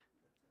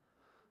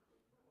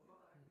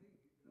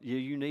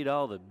you need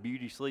all the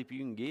beauty sleep you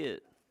can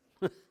get.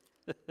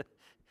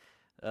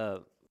 uh,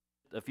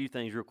 a few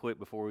things real quick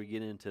before we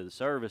get into the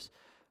service.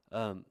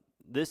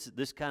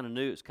 This kind of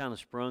new. It's kind of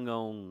sprung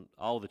on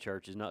all the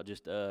churches, not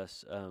just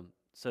us.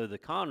 So the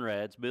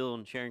Conrads, Bill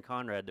and Sharon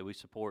Conrad, that we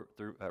support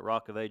through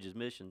Rock of Ages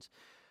Missions,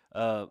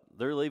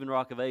 they're leaving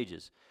Rock of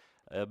Ages.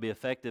 It'll be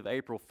effective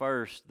April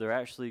 1st. They're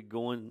actually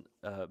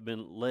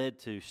been led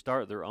to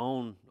start their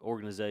own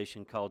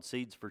organization called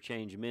Seeds for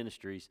Change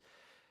Ministries,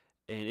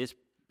 and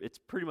it's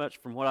pretty much,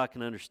 from what I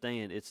can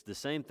understand, it's the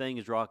same thing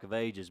as Rock of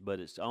Ages, but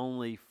it's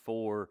only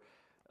for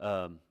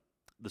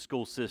the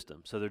school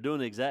system. So they're doing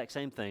the exact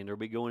same thing. They'll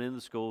be going into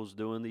the schools,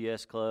 doing the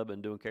Yes Club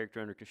and doing Character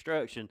Under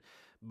Construction,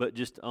 but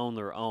just on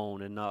their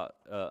own and not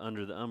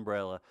under the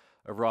umbrella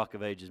of Rock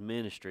of Ages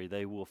Ministry.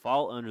 They will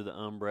fall under the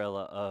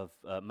umbrella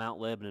of Mount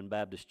Lebanon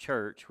Baptist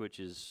Church, which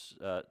is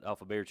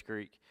off of Beards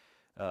Creek,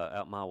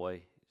 out my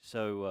way.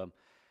 So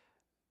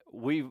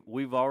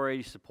we've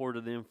already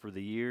supported them for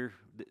the year.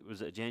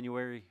 Was it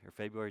January or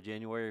February?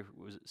 January,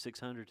 was it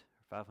 600 or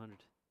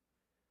 500?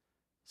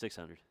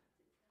 600.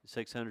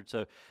 600.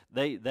 So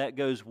that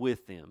goes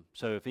with them.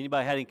 So if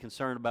anybody had any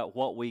concern about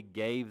what we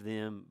gave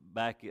them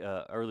back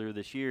earlier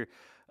this year,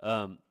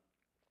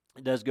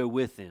 it does go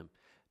with them.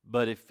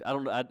 But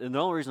and the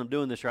only reason I'm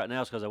doing this right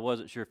now is because I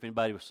wasn't sure if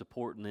anybody was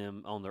supporting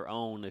them on their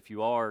own. If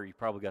you are, you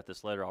probably got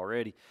this letter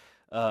already.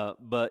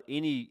 But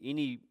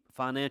any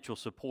financial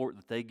support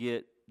that they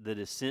get that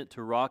is sent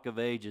to Rock of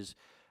Ages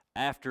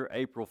after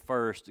April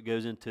 1st, it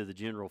goes into the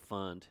general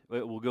fund.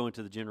 It will go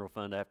into the general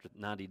fund after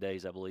 90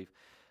 days, I believe,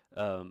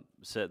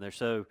 sitting there.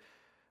 So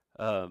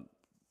I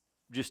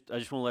just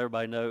want to let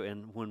everybody know,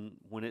 and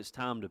when it's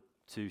time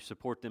to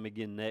support them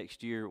again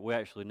next year, we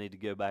actually need to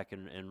go back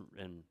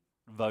and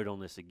vote on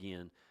this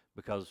again,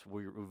 because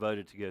we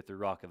voted to go through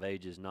Rock of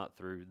Ages, not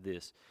through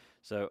this.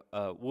 So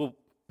we'll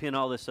pin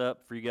all this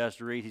up for you guys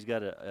to read. He's got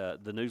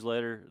the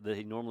newsletter that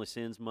he normally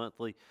sends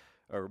monthly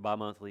or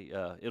bi-monthly.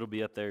 It'll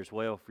be up there as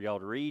well for y'all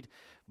to read.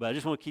 But I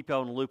just want to keep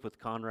y'all in the loop with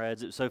the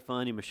Conrads. It was so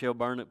funny. Michelle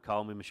Burnip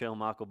called me. Michelle and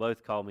Michael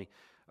both called me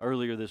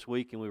earlier this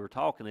week, and we were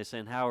talking. They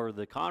saying, how are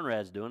the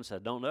Conrads doing? I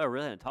said, I don't know. I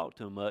really haven't talked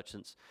to them much,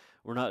 since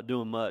we're not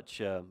doing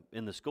much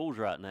in the schools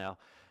right now.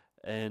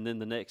 And then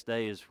the next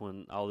day is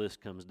when all this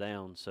comes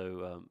down.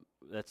 So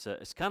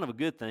it's kind of a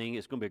good thing.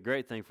 It's going to be a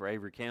great thing for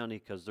Avery County,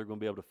 because they're going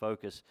to be able to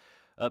focus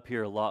up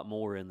here a lot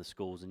more in the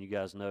schools. And you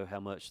guys know how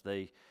much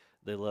they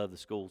love the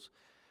schools.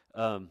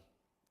 A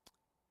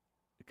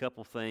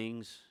couple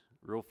things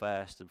real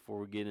fast before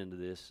we get into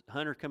this.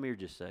 Hunter, come here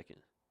just a second.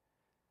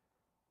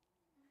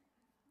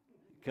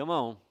 Come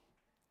on.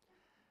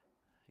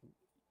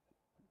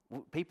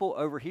 People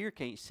over here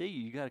can't see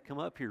you. You got to come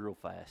up here real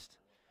fast,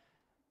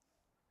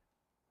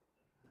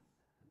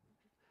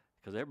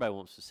 because everybody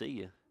wants to see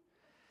you.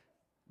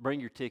 Bring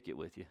your ticket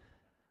with you.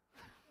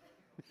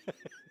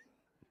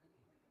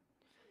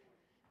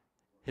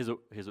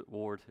 His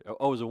award.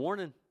 Oh, is a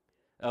warning?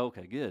 Oh,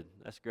 okay, good.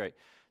 That's great.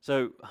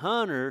 So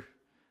Hunter,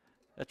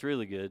 that's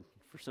really good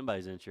for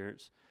somebody's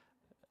insurance.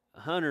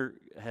 Hunter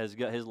has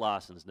got his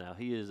license now.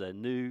 He is a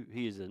new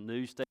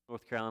state of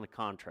North Carolina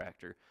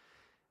contractor,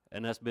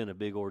 and that's been a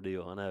big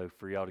ordeal, I know,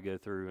 for y'all to go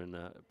through, and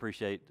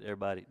appreciate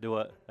everybody. Do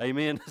what?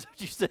 Amen? That's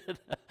what you said.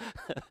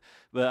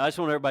 But I just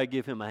want everybody to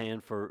give him a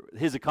hand for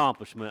his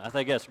accomplishment. I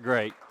think that's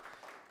great.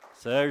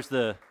 So there's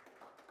the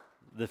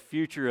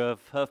future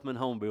of Huffman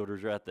Home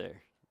Builders right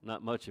there.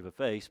 Not much of a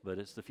face, but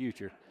it's the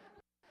future.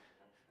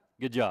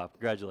 Good job.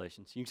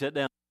 Congratulations. You can sit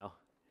down now.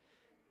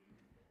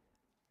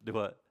 Do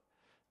what?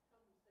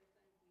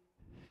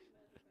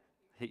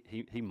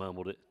 He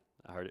mumbled it.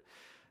 I heard it.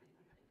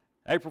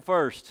 April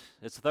 1st,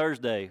 it's a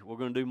Thursday. We're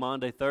going to do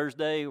Monday,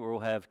 Thursday. We'll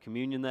have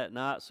communion that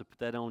night, so put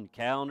that on your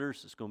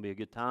calendars. It's going to be a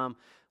good time.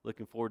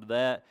 Looking forward to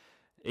that.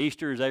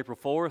 Easter is April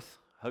 4th.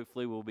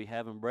 Hopefully we'll be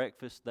having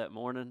breakfast that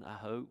morning. I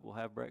hope we'll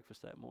have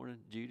breakfast that morning.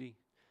 Judy?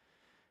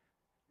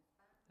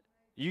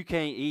 You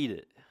can't eat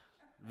it.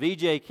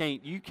 VJ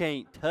can't. You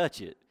can't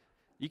touch it.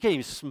 You can't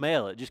even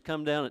smell it. Just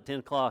come down at 10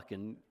 o'clock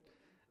and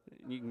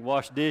you can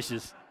wash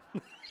dishes.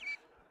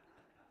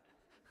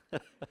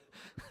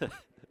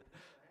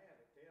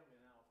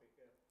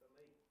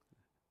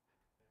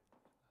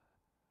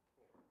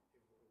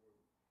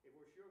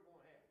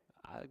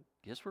 I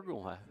guess we're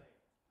going to have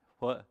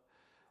what?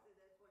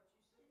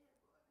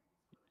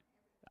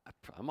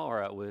 I'm all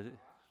right with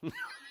it.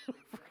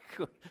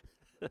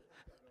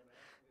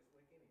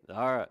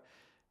 All right.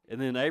 And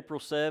then April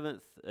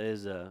 7th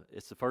is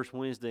it's the first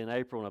Wednesday in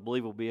April, and I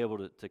believe we'll be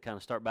able to kind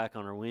of start back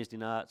on our Wednesday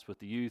nights with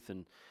the youth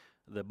and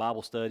the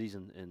Bible studies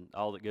and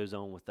all that goes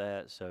on with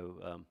that.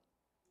 So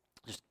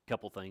just a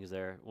couple things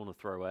there I want to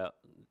throw out.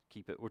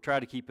 We'll try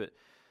to keep it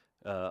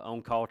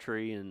on Call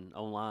Tree and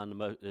online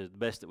the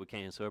best that we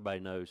can, so everybody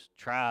knows.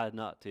 Try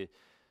not to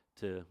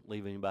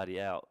leave anybody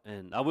out.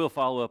 And I will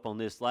follow up on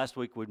this. Last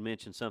week we'd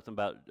mentioned something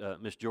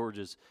about Miss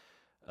George's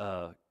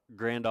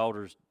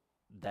granddaughter's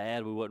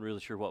dad. We wasn't really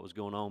sure what was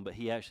going on, but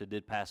he actually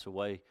did pass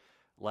away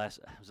last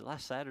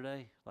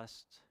Saturday?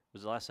 Was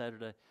it last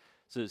Saturday?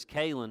 So it's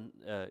Kaylin,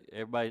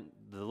 everybody,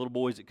 the little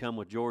boys that come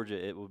with Georgia,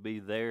 it would be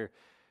their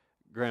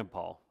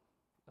grandpa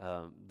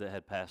that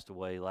had passed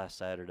away last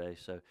Saturday.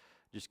 So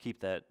just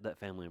keep that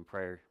family in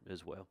prayer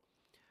as well.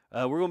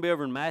 We're going to be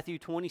over in Matthew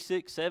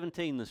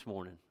 26:17 this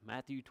morning.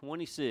 Matthew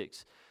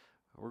 26.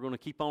 We're going to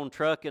keep on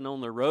trucking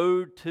on the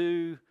road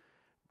to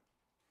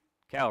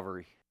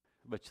Calvary.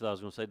 I bet you thought I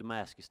was going to say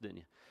Damascus, didn't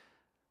you?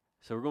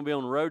 So we're going to be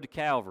on the road to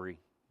Calvary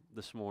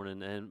this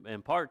morning,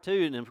 and part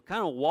two, and we're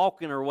kind of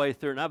walking our way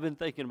through it. And I've been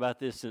thinking about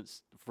this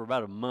for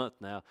about a month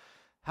now.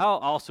 How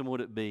awesome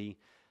would it be,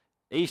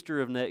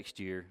 Easter of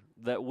next year,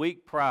 that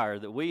week prior,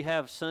 that we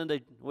have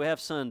Sunday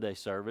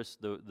service,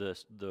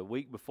 the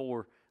week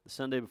before, the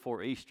Sunday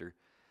before Easter,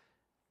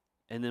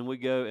 and then we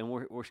go, and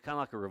we're kind of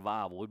like a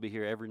revival. We'd be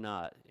here every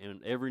night,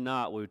 and every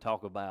night we would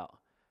talk about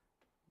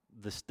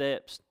the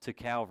steps to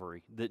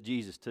Calvary that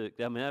Jesus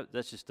took. I mean,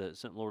 that's just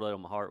something Lord laid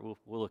on my heart. We'll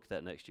look at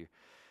that next year.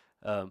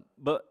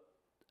 But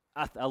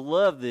I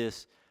love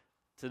this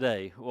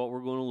today, what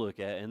we're going to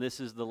look at, and this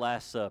is the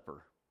Last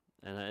Supper.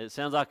 And it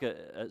sounds like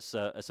it's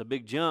a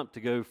big jump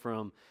to go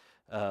from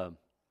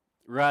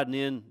riding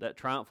in that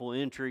triumphal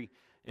entry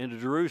into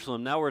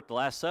Jerusalem. Now we're at the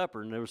Last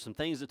Supper, and there were some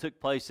things that took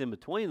place in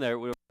between there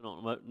we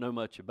don't know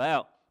much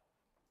about.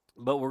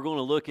 But we're going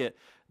to look at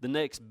the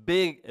next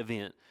big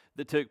event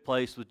that took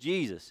place with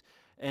Jesus.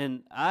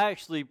 And I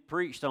actually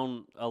preached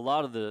on a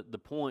lot of the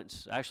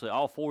points, actually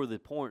all four of the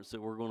points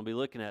that we're going to be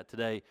looking at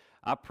today.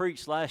 I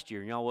preached last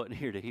year, and y'all wasn't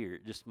here to hear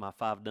it, just my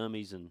 5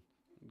 dummies and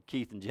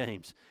Keith and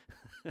James.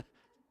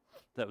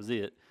 That was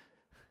it.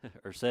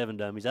 Or 7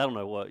 dummies. I don't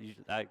know what.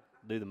 I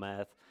do the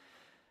math.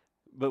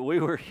 But we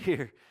were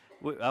here.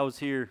 I was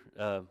here,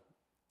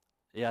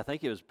 I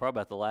think it was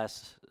probably about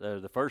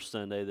the first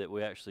Sunday that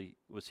we actually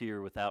was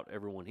here without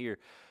everyone here.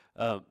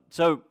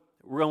 So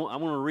I'm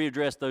going to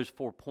readdress those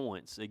 4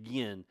 points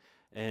again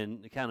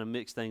and kind of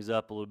mix things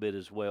up a little bit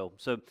as well.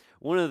 So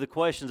one of the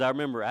questions I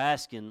remember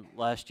asking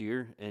last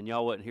year, and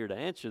y'all wasn't here to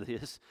answer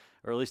this,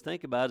 or at least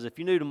think about it, is if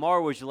you knew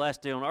tomorrow was your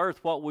last day on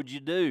earth, what would you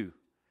do?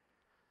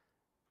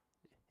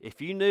 If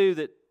you knew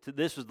that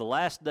this was the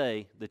last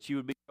day that you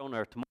would be on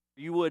earth, tomorrow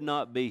you would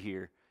not be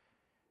here,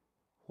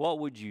 what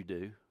would you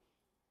do?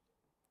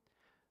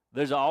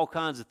 There's all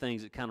kinds of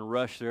things that kind of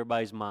rush through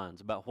everybody's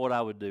minds about what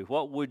I would do.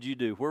 What would you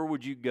do? Where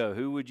would you go?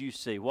 Who would you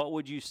see? What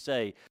would you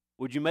say?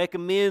 Would you make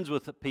amends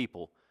with the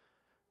people?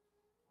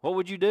 What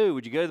would you do?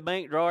 Would you go to the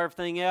bank, draw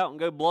everything out, and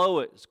go blow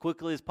it as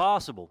quickly as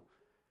possible?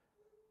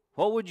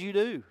 What would you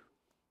do?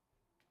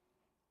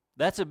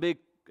 That's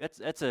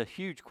a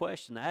huge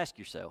question to ask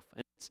yourself.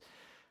 And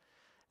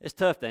it's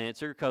tough to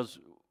answer because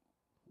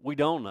we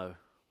don't know.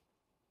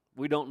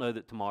 We don't know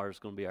that tomorrow is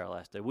going to be our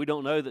last day. We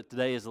don't know that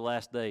today is the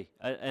last day.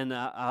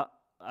 I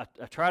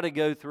try to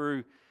go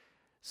through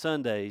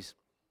Sundays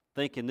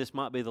thinking this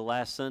might be the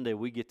last Sunday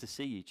we get to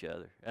see each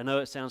other. I know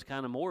it sounds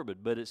kind of morbid,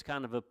 but it's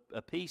kind of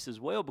a piece as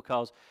well,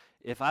 because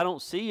if I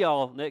don't see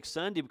y'all next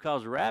Sunday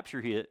because the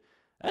rapture hit,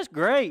 that's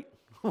great.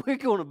 We're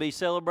going to be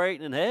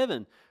celebrating in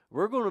heaven.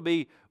 We're going to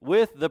be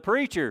with the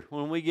preacher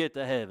when we get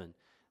to heaven.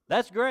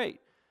 That's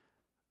great.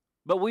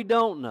 But we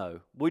don't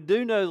know. We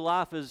do know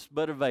life is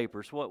but a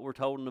vapor. It's what we're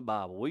told in the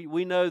Bible.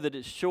 We know that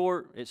it's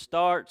short, it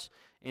starts,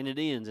 and it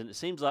ends. And it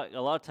seems like a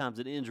lot of times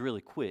it ends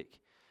really quick.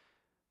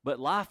 But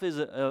life is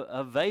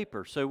a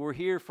vapor. So we're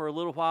here for a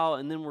little while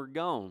and then we're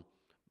gone.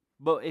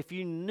 But if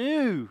you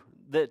knew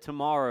that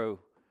tomorrow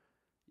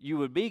you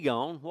would be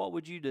gone, what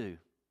would you do?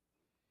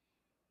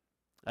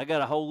 I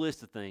got a whole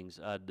list of things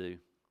I'd do.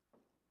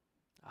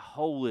 A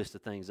whole list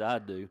of things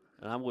I'd do.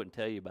 And I wouldn't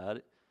tell you about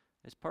it.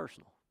 It's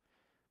personal.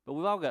 But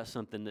we've all got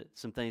some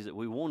things that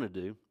we want to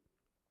do.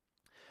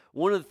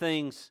 One of the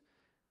things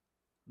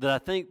that I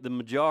think the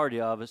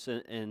majority of us,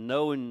 and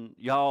knowing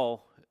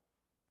y'all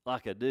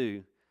like I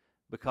do,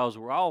 because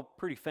we're all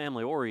pretty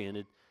family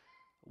oriented,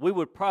 we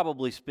would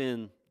probably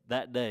spend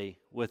that day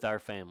with our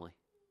family.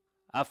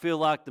 I feel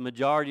like the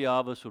majority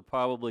of us would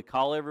probably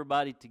call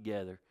everybody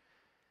together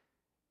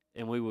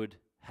and we would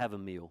have a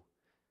meal,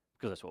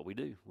 because that's what we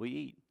do. We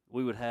eat.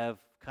 We would have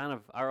kind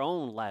of our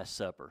own Last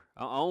Supper,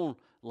 our own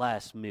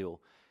last meal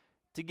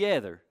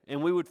together,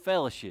 and we would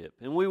fellowship,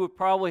 and we would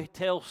probably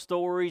tell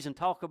stories and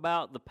talk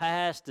about the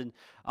past and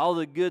all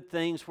the good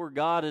things where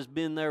God has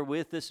been there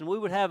with us, and we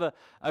would have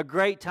a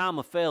great time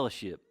of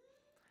fellowship.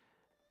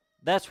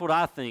 That's what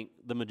I think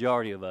the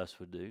majority of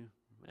us would do,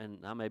 and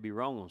I may be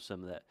wrong on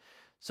some of that.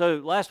 So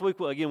last week,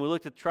 again, we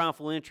looked at the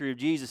triumphal entry of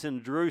Jesus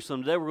into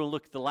Jerusalem. Today we're going to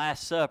look at the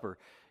Last Supper,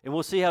 and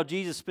we'll see how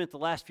Jesus spent the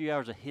last few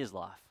hours of his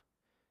life.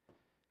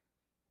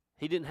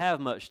 He didn't have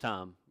much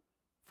time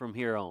from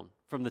here on.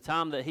 From the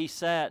time that he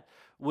sat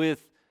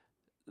with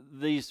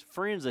these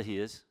friends of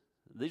his,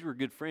 these were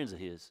good friends of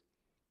his,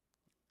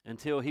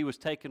 until he was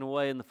taken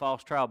away and the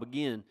false trial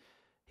began,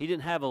 he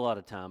didn't have a lot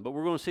of time. But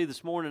we're going to see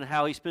this morning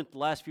how he spent the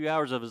last few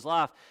hours of his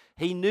life.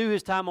 He knew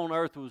his time on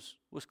earth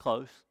was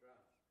close.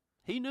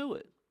 He knew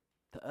it.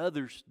 The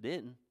others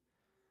didn't.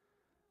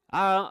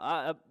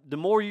 The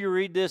more you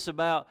read this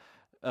about,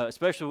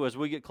 especially as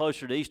we get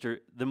closer to Easter,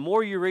 the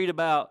more you read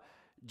about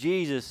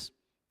Jesus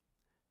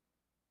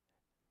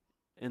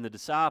and the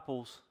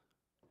disciples,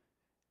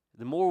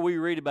 the more we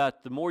read about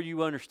it, the more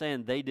you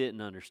understand they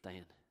didn't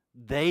understand.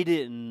 They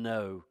didn't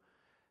know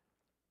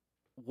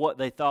what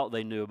they thought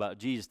they knew about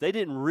Jesus. They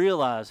didn't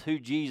realize who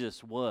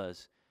Jesus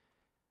was,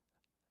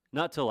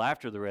 not till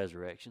after the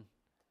resurrection.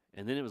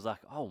 And then it was like,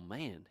 oh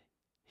man,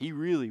 he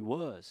really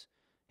was.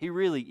 He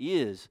really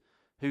is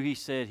who he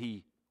said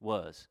he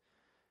was.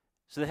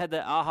 So they had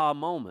that aha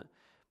moment.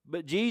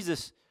 But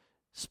Jesus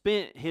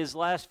spent his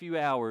last few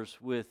hours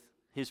with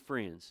his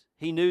friends.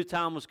 He knew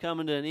time was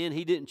coming to an end.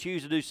 He didn't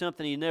choose to do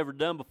something he'd never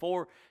done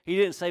before. He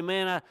didn't say,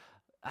 man,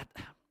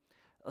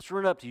 let's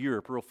run up to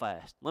Europe real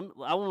fast. I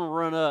want to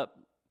run up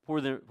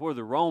where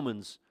the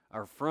Romans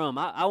are from.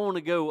 I want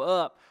to go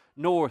up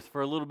north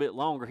for a little bit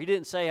longer. He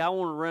didn't say, I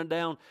want to run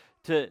down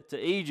to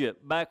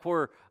Egypt, back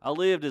where I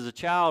lived as a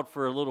child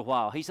for a little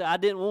while. He said, I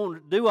didn't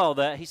want to do all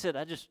that. He said,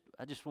 I just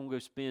want to go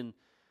spend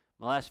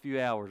my last few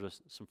hours with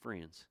some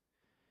friends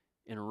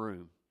in a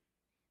room,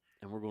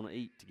 and we're going to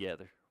eat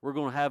together. We're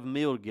going to have a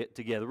meal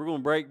together. We're going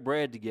to break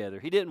bread together.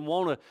 He didn't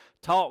want to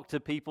talk to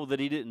people that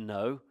he didn't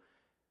know.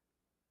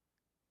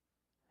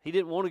 He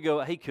didn't want to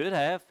go. He could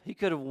have. He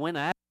could have went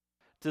out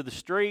to the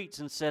streets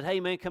and said, hey,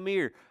 man, come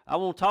here. I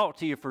want to talk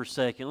to you for a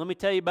second. Let me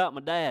tell you about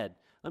my dad.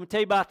 Let me tell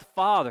you about the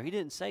Father. He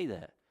didn't say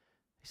that.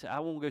 He said,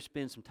 I want to go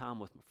spend some time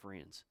with my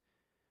friends,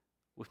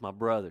 with my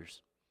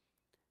brothers.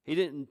 He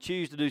didn't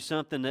choose to do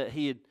something that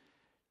he had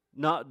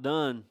not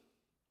done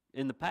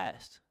in the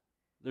past.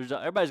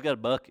 Everybody's got a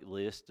bucket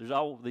list. There's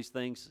all these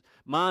things.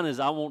 Mine is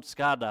I want to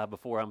skydive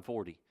before I'm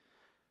 40.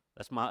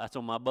 That's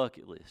on my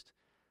bucket list.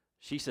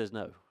 She says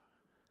no.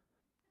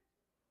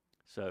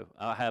 So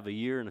I have a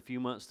year and a few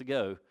months to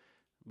go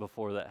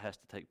before that has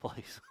to take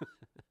place.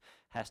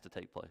 Has to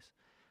take place.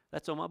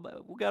 That's on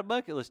we got a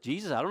bucket list.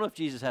 Jesus, I don't know if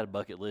Jesus had a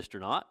bucket list or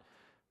not.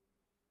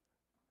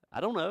 I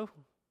don't know.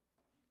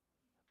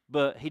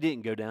 But he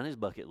didn't go down his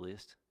bucket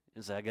list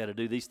and say, I got to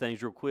do these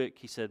things real quick.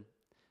 He said,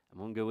 I'm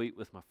going to go eat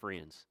with my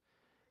friends.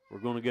 We're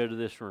going to go to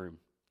this room.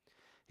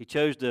 He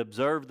chose to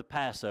observe the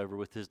Passover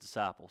with his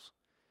disciples.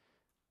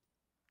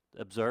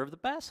 Observe the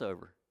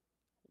Passover.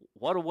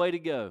 What a way to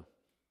go.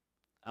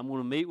 I'm going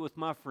to meet with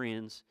my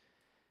friends,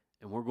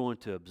 and we're going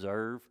to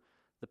observe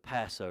the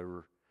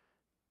Passover.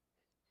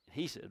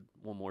 He said,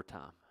 one more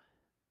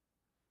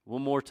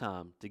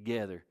time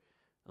together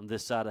on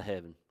this side of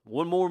heaven.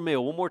 One more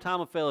meal, one more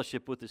time of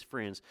fellowship with his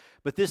friends.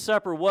 But this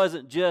supper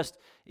wasn't just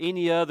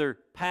any other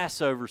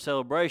Passover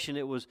celebration.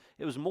 It was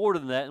more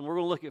than that, and we're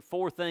going to look at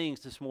 4 things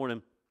this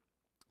morning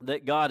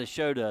that God has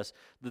showed us,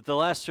 that the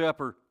Last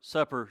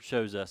Supper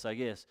shows us, I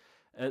guess,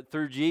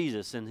 through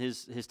Jesus and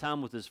his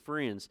time with his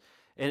friends.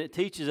 And it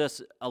teaches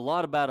us a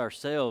lot about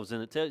ourselves,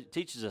 and it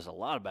teaches us a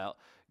lot about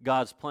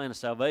God's plan of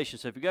salvation.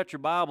 So if you got your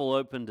Bible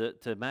open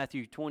to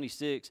Matthew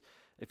 26,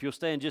 if you'll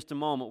stay in just a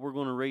moment, we're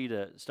going to read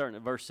starting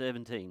at verse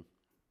 17.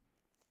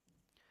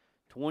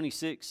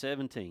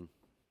 26:17.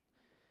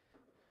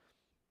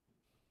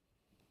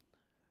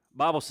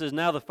 Bible says,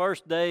 Now the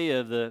first day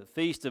of the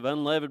feast of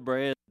unleavened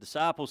bread, the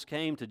disciples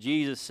came to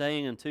Jesus,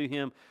 saying unto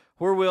him,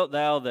 Where wilt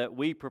thou that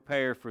we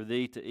prepare for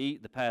thee to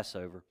eat the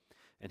Passover?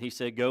 And he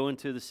said, Go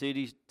into the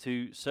city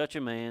to such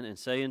a man, and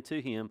say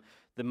unto him,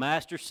 The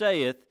Master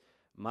saith,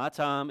 My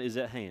time is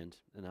at hand,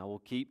 and I will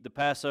keep the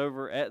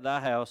Passover at thy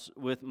house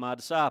with my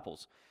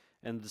disciples.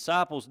 And the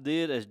disciples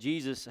did as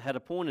Jesus had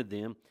appointed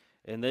them,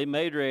 and they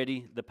made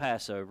ready the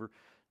Passover.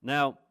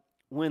 Now,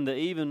 when the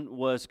even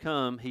was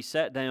come, he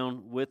sat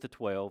down with the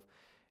 12,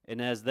 and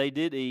as they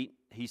did eat,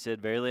 he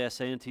said, Verily I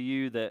say unto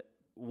you, that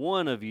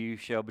one of you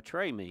shall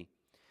betray me.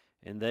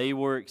 And they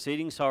were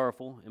exceeding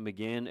sorrowful, and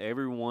began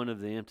every one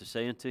of them to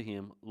say unto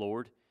him,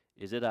 Lord,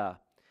 is it I?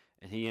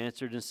 And he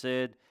answered and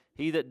said,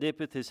 He that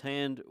dippeth his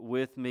hand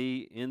with me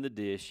in the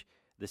dish,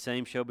 the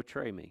same shall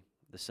betray me.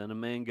 The Son of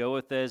Man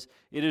goeth as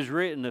it is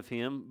written of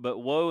him, but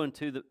woe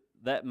unto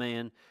that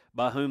man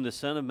by whom the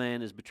Son of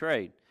Man is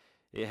betrayed.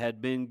 It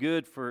had been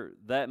good for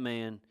that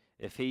man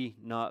if he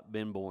not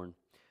been born.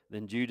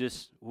 Then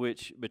Judas,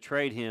 which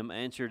betrayed him,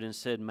 answered and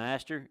said,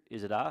 Master,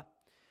 is it I?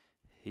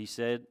 He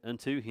said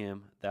unto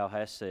him, Thou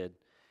hast said.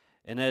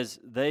 And as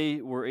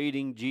they were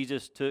eating,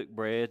 Jesus took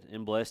bread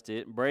and blessed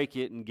it, and brake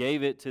it, and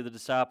gave it to the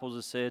disciples,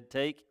 and said,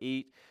 Take,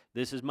 eat,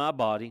 this is my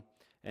body.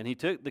 And he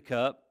took the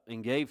cup,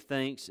 and gave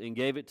thanks, and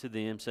gave it to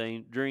them,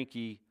 saying, Drink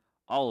ye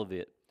all of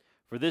it.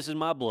 For this is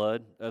my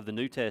blood of the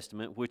New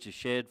Testament, which is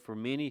shed for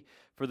many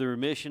for the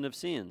remission of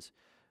sins.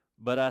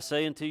 But I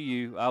say unto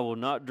you, I will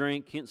not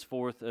drink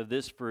henceforth of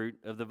this fruit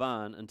of the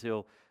vine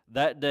until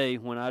that day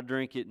when I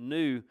drink it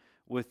new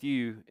with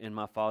you in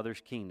my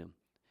Father's kingdom.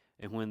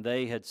 And when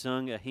they had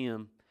sung a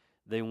hymn,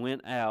 they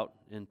went out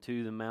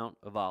into the Mount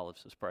of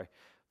Olives. Let's pray.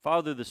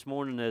 Father, this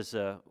morning as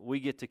we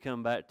get to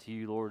come back to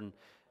you, Lord,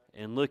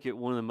 and look at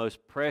one of the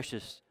most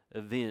precious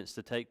events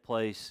to take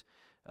place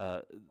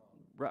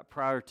right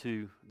prior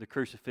to the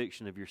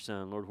crucifixion of your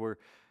Son, Lord, where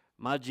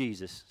my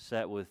Jesus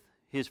sat with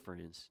his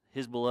friends,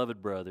 his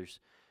beloved brothers,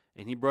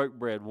 and he broke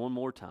bread one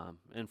more time.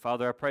 And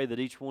Father, I pray that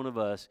each one of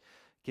us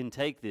can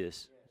take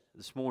this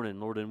morning,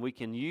 Lord, and we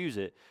can use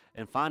it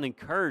and find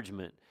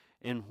encouragement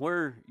and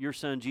where your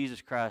Son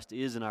Jesus Christ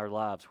is in our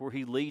lives, where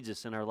He leads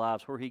us in our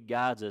lives, where He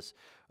guides us,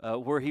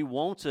 where He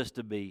wants us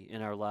to be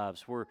in our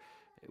lives, where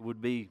it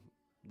would be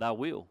Thy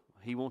will.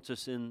 He wants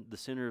us in the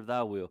center of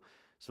Thy will.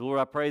 So, Lord,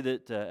 I pray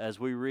that as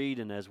we read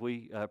and as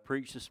we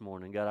preach this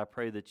morning, God, I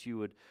pray that You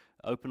would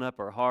open up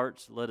our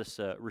hearts, let us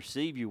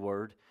receive Your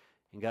word.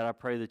 And God, I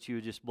pray that You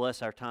would just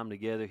bless our time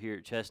together here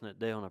at Chestnut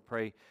Dale. And I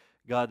pray,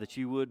 God, that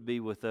You would be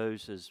with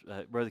those, as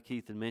Brother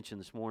Keith had mentioned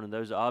this morning,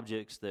 those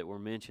objects that were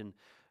mentioned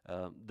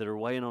that are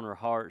weighing on our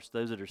hearts,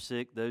 those that are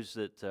sick, those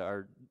that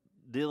are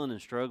dealing and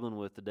struggling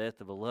with the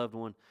death of a loved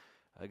one.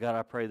 God,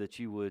 I pray that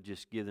You would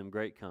just give them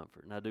great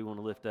comfort. And I do want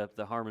to lift up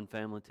the Harmon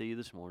family to You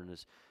this morning,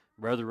 as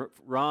Brother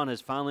Ron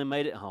has finally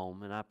made it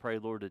home. And I pray,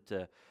 Lord,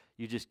 that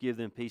You just give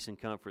them peace and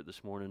comfort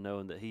this morning,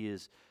 knowing that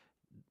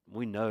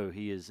we know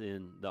he is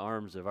in the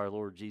arms of our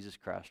Lord Jesus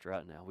Christ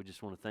right now. We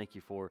just want to thank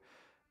You for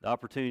the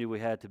opportunity we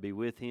had to be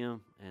with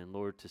Him, and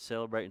Lord, to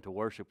celebrate and to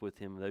worship with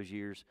Him those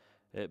years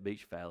at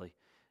Beach Valley.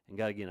 And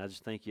God, again, I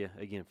just thank You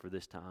again for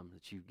this time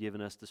that You've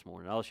given us this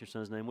morning. In all Your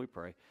Son's name we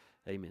pray.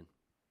 Amen.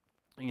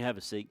 You can have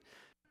a seat.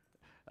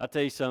 I'll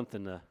tell you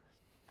something.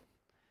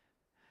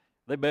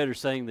 They better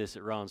sing this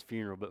at Ron's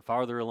funeral, but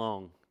farther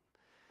along,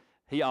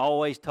 he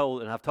always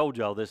told, and I've told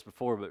you all this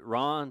before, but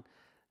Ron,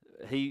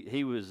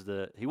 he was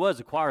the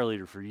choir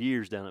leader for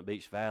years down at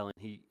Beach Valley.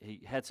 He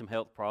had some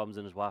health problems,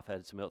 and his wife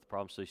had some health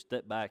problems, so he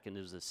stepped back and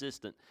was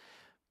assistant.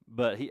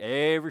 But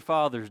every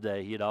Father's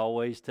Day, he'd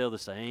always tell the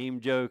same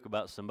joke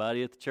about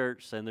somebody at the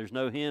church saying there's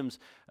no hymns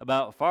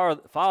about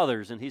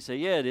fathers, and he said,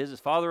 yeah, it is.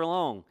 It's Father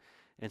Along.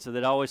 And so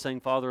they'd always sing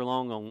Father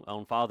Along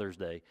on Father's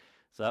Day.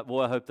 So,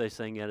 boy, I hope they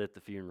sing that at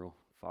the funeral.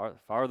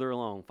 Farther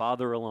along,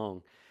 Father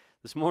Along.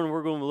 This morning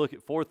we're going to look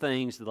at 4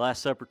 things the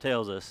Last Supper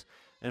tells us.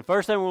 And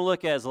first thing we're going to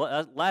look at is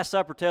Last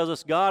Supper tells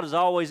us God is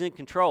always in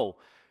control.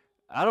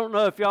 I don't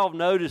know if y'all have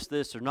noticed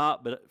this or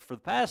not, but for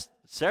the past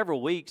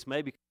several weeks,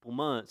 maybe a couple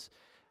months,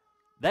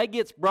 that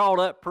gets brought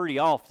up pretty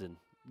often.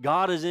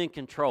 God is in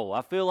control.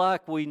 I feel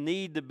like we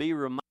need to be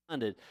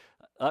reminded.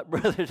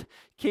 Brother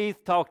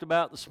Keith talked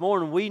about this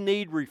morning, we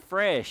need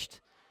refreshed.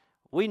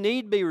 We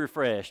need to be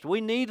refreshed.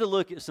 We need to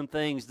look at some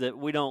things that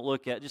we don't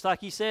look at. Just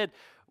like he said,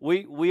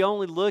 we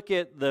only look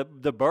at the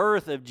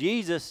birth of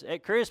Jesus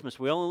at Christmas.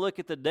 We only look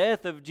at the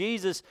death of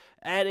Jesus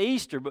at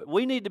Easter. But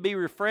we need to be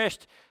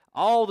refreshed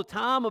all the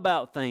time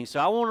about things. So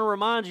I want to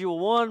remind you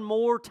one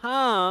more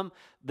time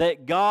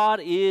that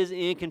God is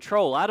in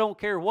control. I don't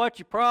care what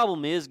your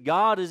problem is,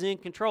 God is in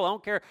control. I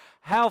don't care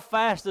how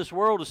fast this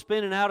world is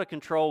spinning out of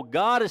control,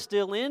 God is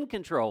still in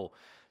control.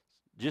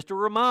 Just a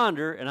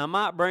reminder, and I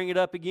might bring it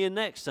up again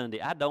next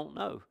Sunday. I don't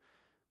know.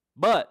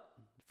 But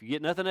if you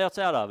get nothing else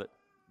out of it,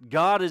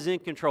 God is in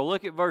control.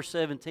 Look at verse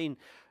 17.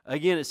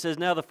 Again, it says,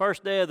 Now the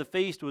first day of the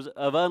feast was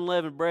of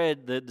unleavened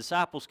bread. The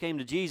disciples came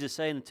to Jesus,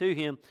 saying unto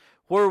Him,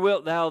 Where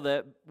wilt thou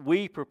that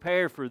we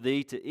prepare for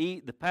thee to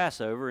eat the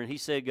Passover? And He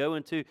said, Go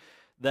into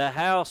the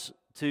house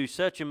to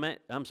such a man,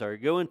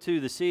 go into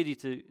the city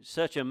to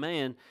such a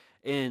man,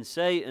 and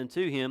say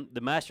unto him,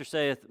 The Master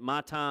saith, My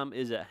time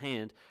is at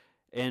hand,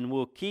 and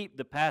will keep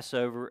the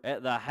Passover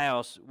at thy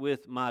house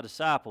with my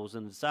disciples.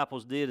 And the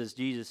disciples did as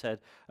Jesus had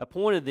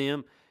appointed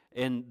them,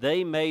 and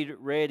they made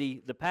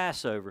ready the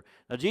Passover.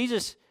 Now,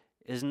 Jesus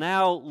is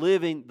now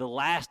living the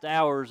last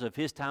hours of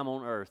His time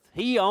on earth.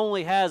 He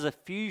only has a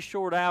few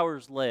short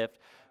hours left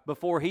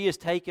before He is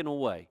taken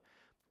away,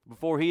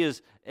 before He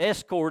is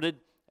escorted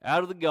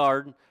out of the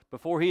garden,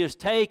 before He is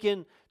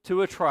taken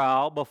to a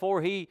trial,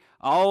 before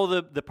all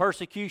the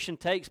persecution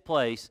takes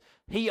place.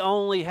 He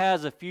only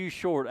has a few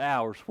short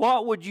hours.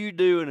 What would you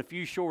do in a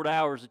few short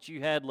hours that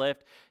you had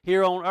left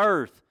here on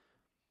earth?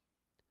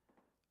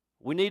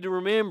 We need to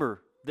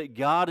remember that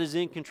God is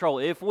in control.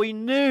 If we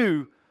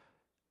knew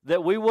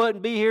that we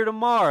wouldn't be here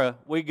tomorrow,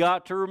 we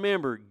got to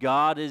remember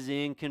God is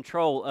in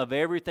control of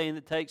everything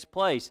that takes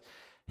place.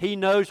 He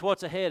knows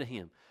what's ahead of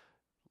Him.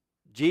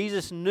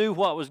 Jesus knew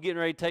what was getting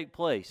ready to take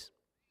place.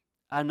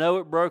 I know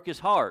it broke His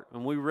heart,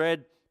 and we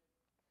read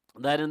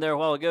that in there a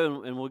while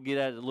ago, and we'll get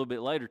at it a little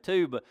bit later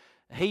too, but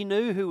He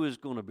knew who was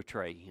going to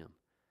betray Him.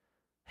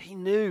 He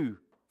knew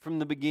from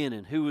the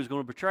beginning who was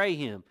going to betray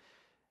Him.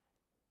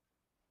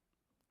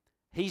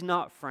 He's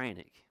not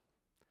frantic.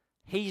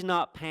 He's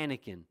not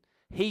panicking.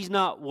 He's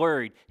not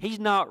worried. He's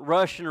not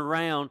rushing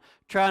around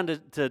trying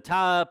to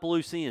tie up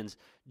loose ends.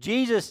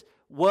 Jesus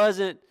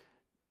wasn't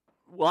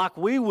like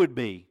we would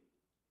be.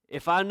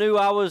 If I knew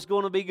I was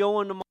going to be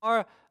going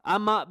tomorrow, I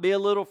might be a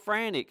little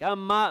frantic. I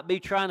might be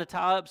trying to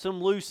tie up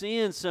some loose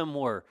ends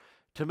somewhere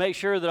to make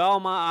sure that all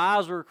my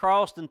I's were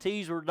crossed and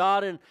T's were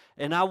dotted,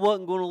 and I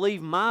wasn't going to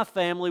leave my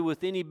family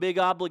with any big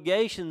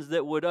obligations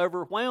that would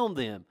overwhelm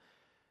them.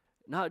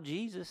 Not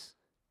Jesus.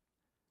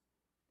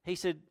 He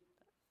said,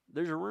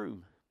 there's a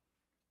room.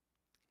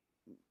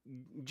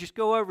 Just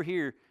go over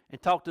here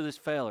and talk to this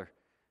feller,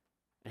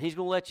 and he's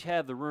going to let you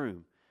have the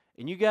room.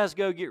 And you guys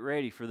go get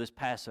ready for this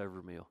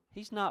Passover meal.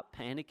 He's not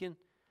panicking.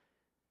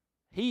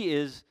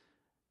 He's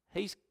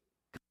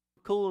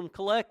cool and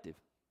collective.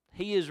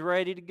 He is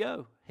ready to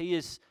go.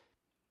 He's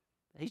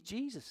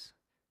Jesus.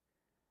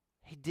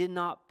 He did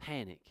not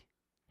panic.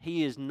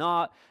 He is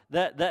not,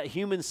 that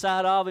human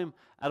side of him,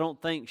 I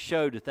don't think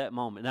showed at that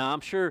moment. Now,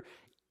 I'm sure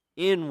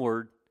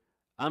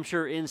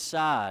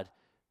inside,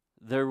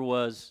 there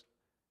was,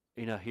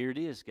 here it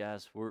is,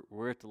 guys.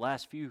 We're at the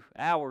last few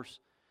hours.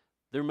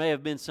 There may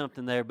have been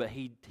something there, but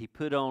he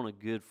put on a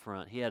good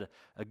front. He had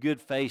a good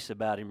face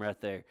about him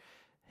right there.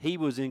 He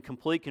was in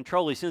complete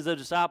control. He sends those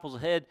disciples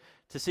ahead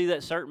to see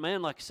that certain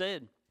man, like I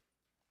said,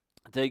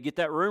 to get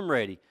that room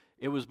ready.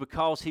 It was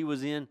because he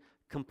was in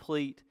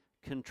complete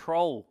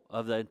control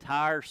of the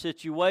entire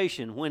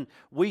situation. When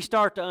we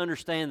start to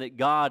understand that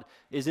God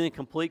is in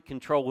complete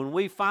control, when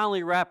we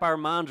finally wrap our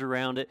minds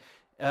around it,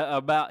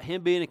 about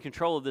Him being in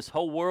control of this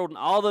whole world and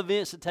all the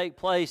events that take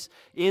place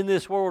in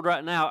this world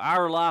right now,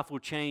 our life will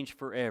change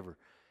forever.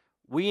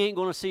 We ain't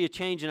going to see a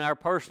change in our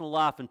personal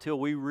life until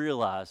we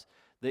realize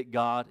that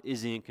God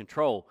is in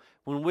control.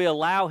 When we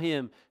allow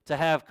Him to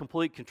have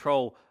complete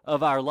control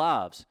of our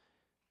lives,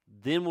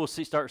 then we'll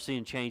start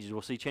seeing changes.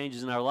 We'll see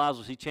changes in our lives.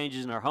 We'll see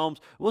changes in our homes.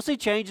 We'll see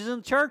changes in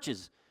the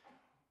churches.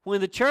 When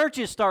the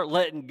churches start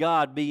letting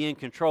God be in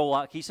control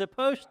like He's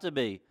supposed to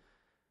be,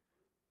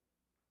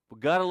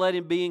 we've got to let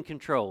Him be in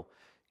control.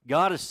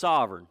 God is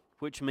sovereign,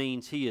 which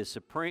means He is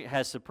supreme,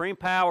 has supreme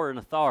power and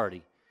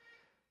authority.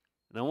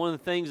 Now, one of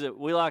the things that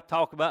we like to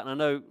talk about, and I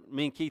know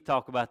me and Keith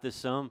talk about this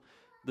some,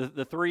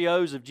 the 3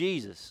 O's of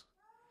Jesus.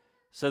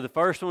 So the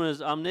first one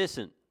is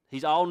omniscient.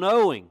 He's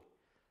all-knowing.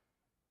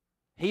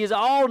 He is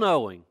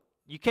all-knowing.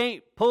 You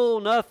can't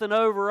pull nothing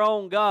over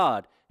on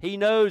God. He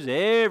knows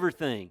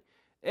everything.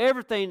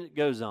 Everything that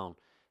goes on.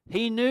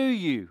 He knew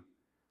you.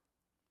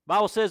 The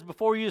Bible says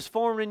before you was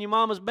formed in your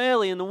mama's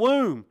belly, in the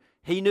womb,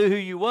 He knew who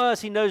you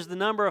was. He knows the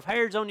number of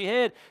hairs on your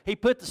head. He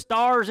put the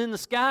stars in the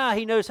sky.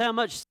 He knows how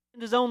much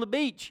sand is on the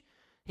beach.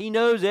 He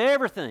knows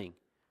everything.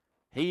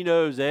 He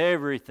knows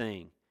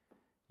everything.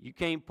 You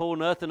can't pull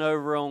nothing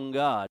over on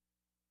God.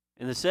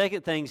 And the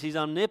second thing is He's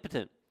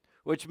omnipotent,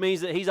 which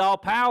means that He's all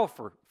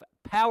powerful.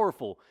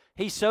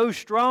 He's so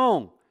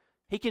strong.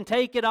 He can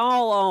take it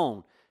all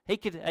on.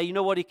 You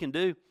know what He can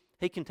do?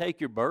 He can take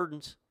your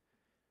burdens.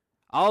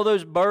 All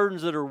those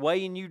burdens that are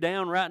weighing you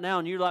down right now,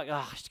 and you're like,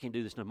 I just can't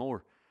do this no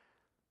more.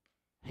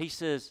 He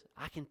says,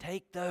 I can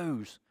take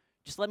those.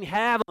 Just let me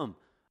have them.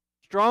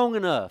 Strong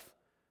enough.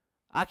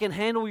 I can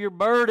handle your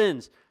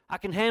burdens. I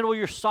can handle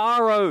your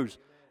sorrows.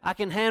 I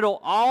can handle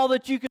all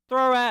that you can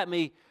throw at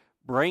me.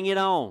 Bring it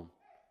on.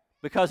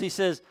 Because He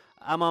says,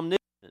 I'm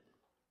omnipotent.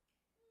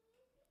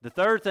 The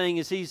third thing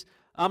is He's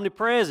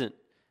omnipresent.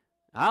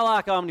 I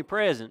like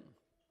omnipresent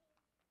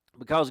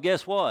because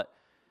guess what?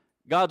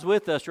 God's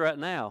with us right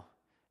now.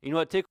 You know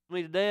what tickles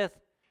me to death?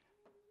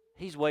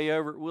 He's way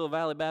over at Willow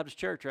Valley Baptist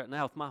Church right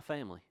now with my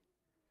family.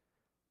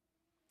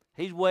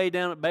 He's way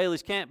down at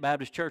Bailey's Camp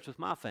Baptist Church with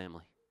my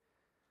family.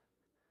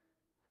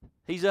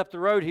 He's up the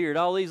road here at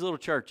all these little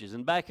churches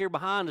and back here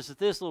behind us at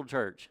this little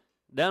church.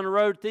 Down the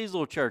road at these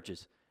little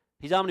churches.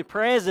 He's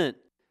omnipresent.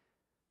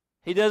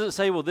 He doesn't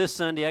say, well, this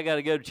Sunday I got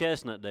to go to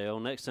Chestnut Dale.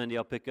 Next Sunday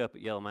I'll pick up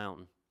at Yellow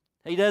Mountain.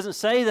 He doesn't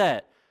say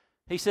that.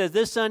 He says,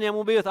 this Sunday I'm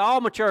going to be with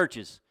all my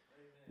churches.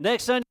 Amen.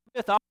 Next Sunday I'll be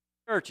with all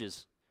my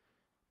churches.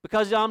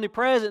 Because He's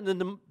omnipresent.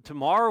 And then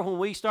tomorrow when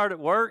we start at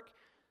work,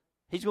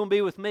 He's going to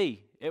be with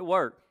me at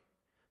work.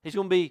 He's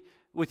going to be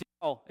with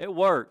y'all at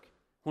work.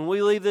 When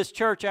we leave this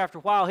church after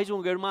a while, He's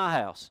going to go to my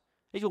house.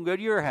 He's going to go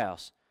to your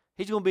house.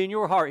 He's going to be in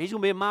your heart. He's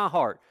going to be in my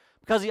heart.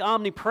 Because He's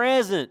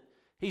omnipresent.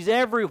 He's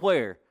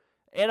everywhere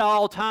at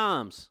all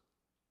times.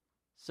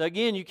 So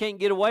again, you can't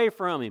get away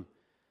from Him.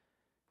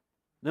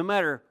 No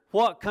matter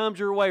what comes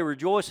your way,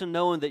 rejoice in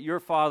knowing that your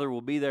Father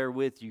will be there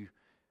with you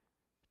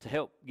to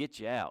help get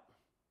you out,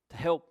 to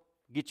help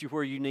get you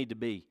where you need to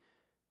be.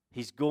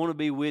 He's going to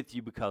be with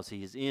you because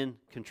He is in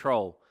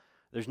control.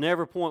 There's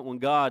never a point when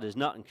God is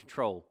not in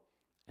control.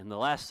 And the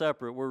Last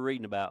Supper that we're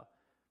reading about,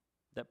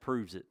 that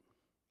proves it.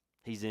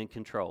 He's in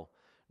control.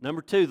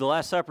 Number 2, the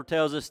Last Supper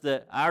tells us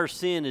that our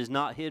sin is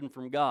not hidden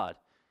from God.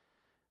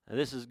 Now,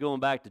 this is going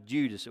back to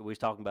Judas that we was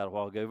talking about a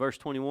while ago. Verse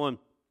 21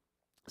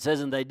 says,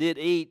 and they did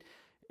eat,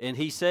 and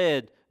He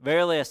said,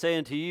 verily I say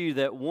unto you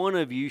that one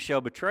of you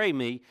shall betray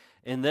me.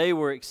 And they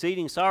were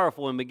exceeding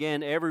sorrowful, and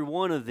began every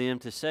one of them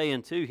to say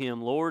unto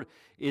Him, Lord,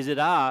 is it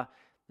I?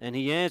 And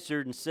He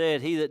answered and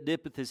said, he that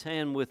dippeth his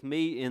hand with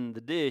me in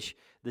the dish,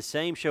 the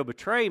same shall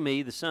betray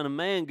me. The Son of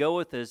Man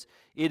goeth as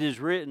it is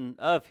written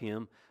of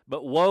Him.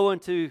 But woe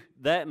unto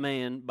that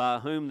man by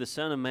whom the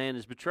Son of Man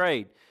is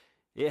betrayed.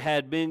 It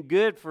had been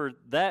good for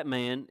that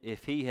man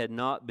if he had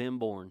not been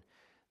born.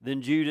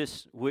 Then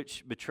Judas,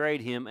 which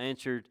betrayed Him,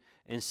 answered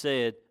and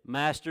said,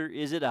 Master,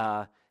 is it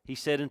I? He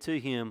said unto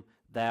him,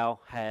 Thou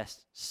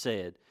hast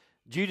said.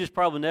 Judas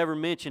probably never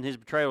mentioned his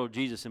betrayal of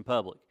Jesus in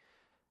public.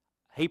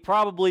 He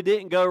probably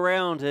didn't go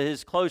around to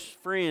his close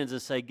friends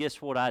and say,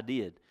 guess what I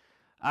did?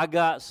 I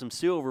got some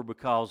silver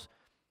because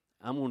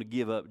I'm going to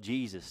give up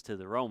Jesus to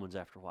the Romans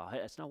after a while.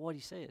 That's not what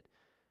he said.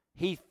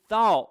 He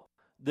thought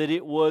that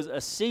it was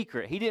a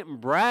secret. He didn't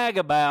brag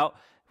about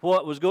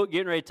what was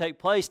getting ready to take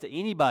place to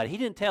anybody. He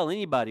didn't tell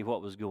anybody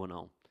what was going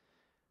on.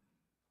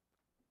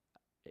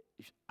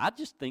 I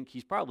just think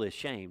he's probably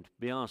ashamed, to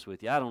be honest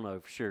with you. I don't know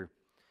for sure.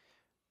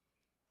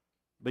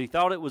 But he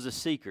thought it was a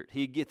secret.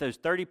 He'd get those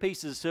 30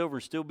 pieces of silver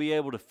and still be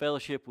able to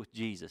fellowship with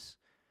Jesus.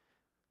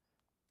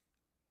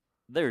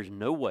 There's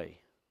no way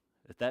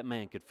that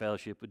man could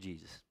fellowship with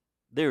Jesus.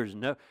 There's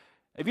no.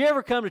 Have you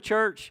ever come to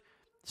church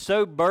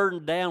so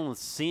burdened down with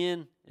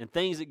sin and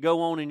things that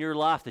go on in your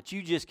life that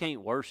you just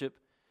can't worship?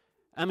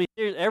 I mean,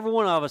 every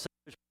one of us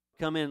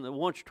come in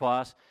once or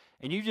twice,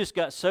 and you just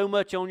got so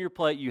much on your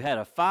plate. You had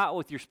a fight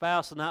with your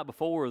spouse the night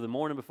before or the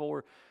morning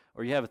before,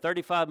 or you have a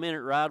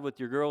 35-minute ride with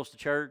your girls to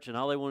church, and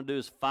all they want to do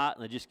is fight,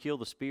 and they just kill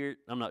the spirit.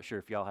 I'm not sure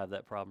if y'all have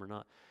that problem or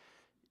not.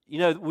 You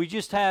know, we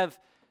just have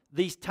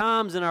these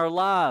times in our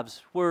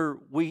lives where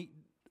we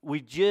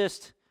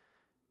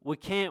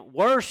can't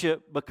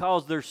worship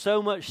because there's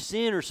so much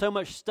sin or so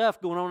much stuff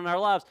going on in our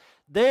lives.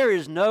 There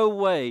is no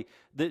way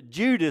that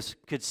Judas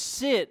could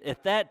sit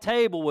at that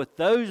table with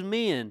those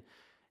men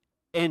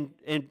and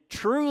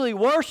truly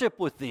worship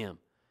with them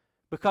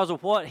because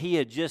of what he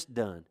had just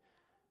done.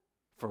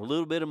 For a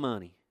little bit of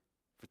money,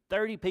 for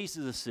 30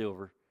 pieces of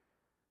silver,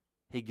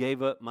 he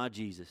gave up my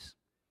Jesus.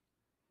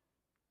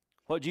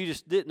 What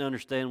Judas didn't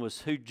understand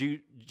was who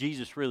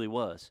Jesus really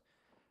was.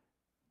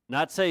 And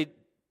I'd say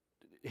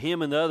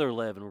him and the other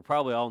 11 were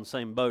probably all in the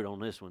same boat on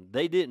this one.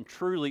 They didn't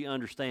truly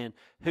understand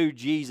who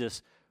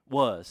Jesus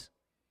was.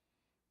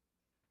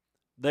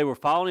 They were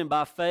following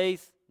by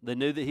faith. They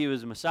knew that he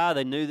was the Messiah.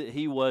 They knew that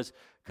he was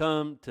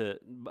come to,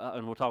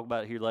 and we'll talk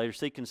about it here later,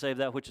 seek and save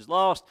that which is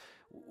lost.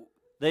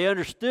 They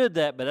understood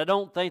that, but I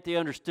don't think they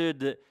understood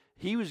that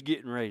he was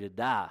getting ready to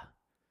die.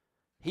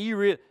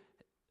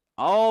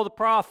 All the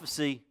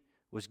prophecy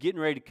was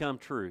getting ready to come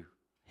true.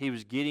 He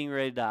was getting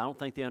ready to die. I don't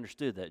think they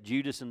understood that.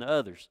 Judas and the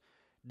others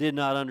did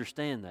not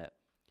understand that.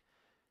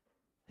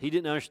 He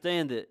didn't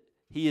understand that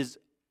he is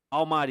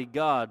Almighty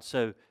God,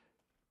 so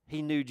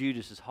he knew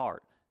Judas's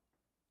heart.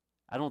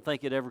 I don't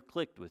think it ever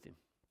clicked with him.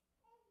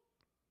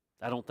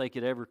 I don't think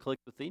it ever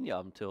clicked with any of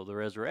them until the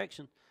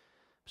resurrection,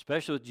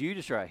 especially with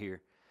Judas right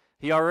here.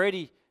 He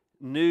already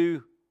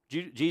knew,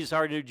 Jesus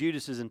already knew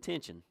Judas's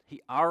intention.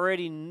 He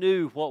already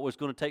knew what was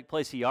going to take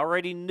place. He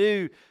already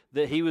knew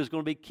that he was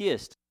going to be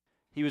kissed.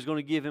 He was going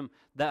to give him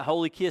that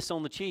holy kiss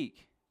on the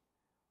cheek.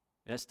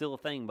 That's still a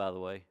thing, by the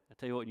way. I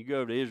tell you what, you go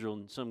over to Israel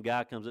and some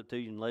guy comes up to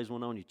you and lays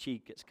one on your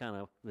cheek, it's kind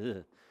of,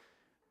 ugh.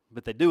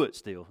 But they do it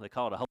still. They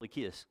call it a holy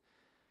kiss.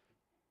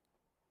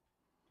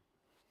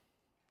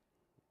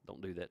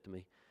 Don't do that to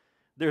me.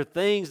 There are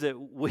things that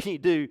we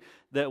do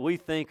that we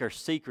think are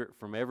secret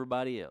from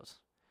everybody else.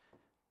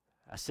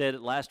 I said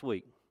it last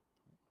week.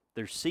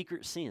 There's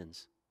secret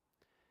sins.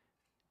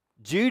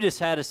 Judas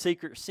had a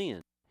secret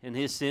sin, and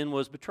his sin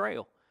was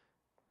betrayal.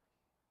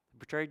 He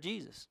betrayed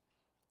Jesus.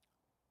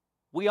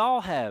 We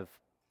all have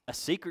a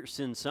secret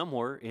sin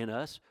somewhere in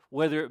us,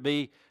 whether it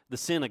be the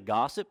sin of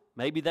gossip.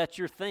 Maybe that's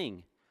your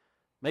thing.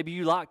 Maybe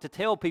you like to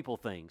tell people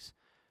things.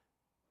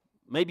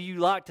 Maybe you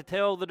like to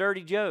tell the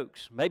dirty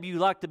jokes. Maybe you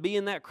like to be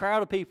in that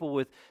crowd of people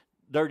with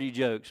dirty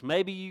jokes.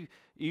 Maybe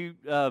you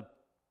I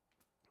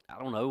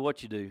don't know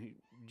what you do.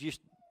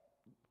 Just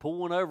pull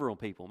one over on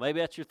people. Maybe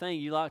that's your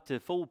thing. You like to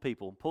fool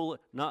people, pull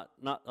it, not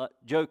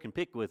joke and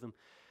pick with them.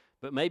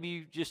 But maybe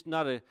you're just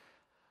not a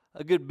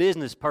good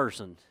business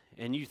person,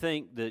 and you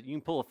think that you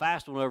can pull a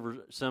fast one over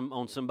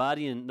on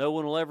somebody and no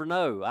one will ever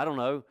know. I don't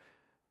know.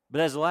 But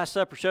as the Last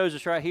Supper shows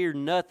us right here,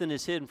 nothing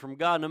is hidden from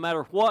God. No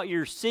matter what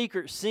your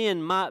secret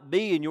sin might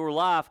be in your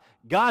life,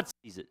 God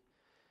sees it.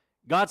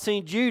 God's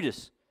seen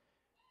Judas.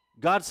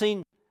 God's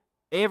seen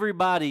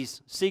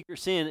everybody's secret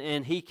sin,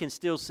 and he can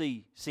still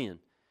see sin.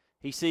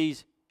 He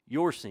sees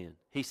your sin.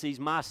 He sees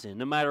my sin.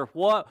 No matter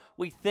what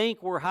we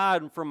think we're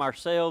hiding from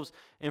ourselves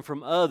and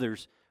from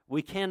others,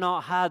 we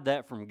cannot hide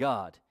that from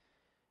God.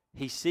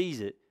 He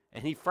sees it,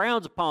 and he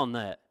frowns upon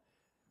that.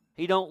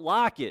 He don't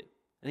like it,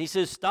 and he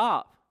says,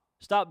 stop.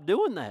 Stop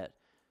doing that.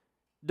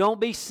 Don't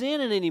be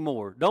sinning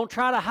anymore. Don't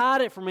try to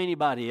hide it from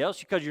anybody else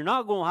because you're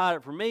not going to hide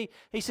it from me.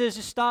 He says,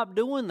 just stop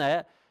doing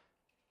that.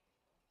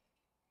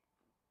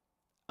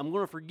 I'm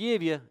going to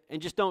forgive you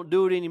and just don't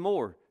do it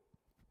anymore.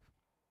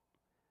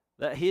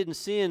 That hidden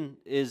sin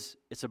it's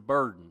a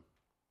burden.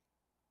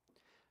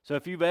 So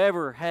if you've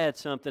ever had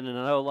something, and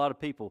I know a lot of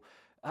people,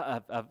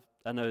 I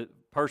know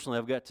personally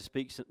I've got to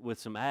speak with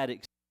some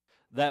addicts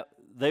that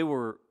they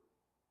were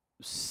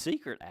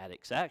secret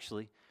addicts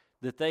actually,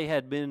 that they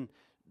had been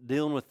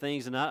dealing with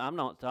things, and I'm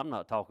not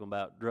talking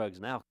about drugs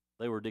and alcohol.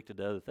 They were addicted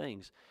to other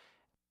things.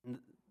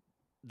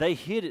 They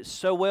hid it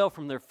so well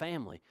from their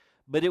family,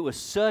 but it was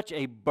such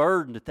a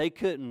burden that they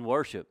couldn't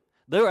worship.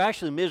 They were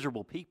actually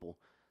miserable people.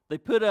 They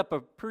put up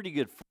a pretty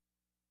good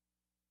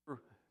front,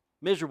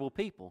 miserable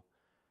people.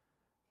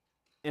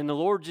 And the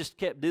Lord just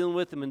kept dealing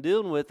with them,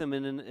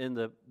 and in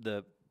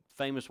the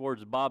famous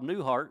words of Bob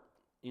Newhart,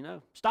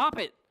 stop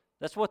it.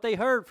 That's what they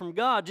heard from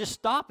God. Just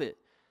stop it.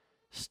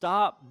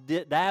 Stop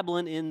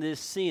dabbling in this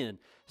sin.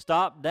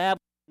 Stop dabbling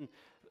in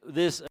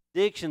this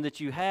addiction that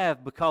you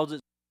have because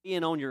it's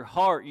being on your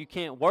heart. You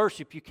can't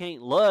worship. You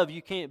can't love.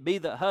 You can't be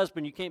the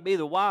husband. You can't be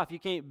the wife. You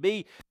can't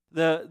be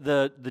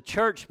the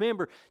church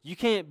member. You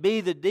can't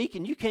be the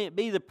deacon. You can't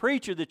be the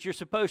preacher that you're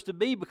supposed to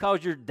be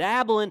because you're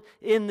dabbling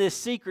in this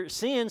secret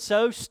sin,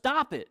 so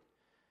stop it.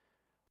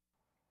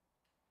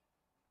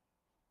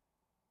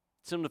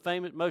 Some of the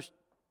famous, most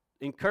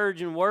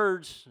encouraging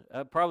words,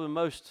 probably the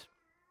most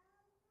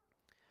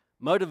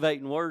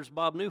motivating words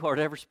Bob Newhart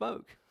ever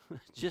spoke.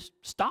 Just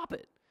stop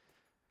it.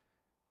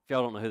 If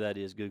y'all don't know who that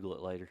is, Google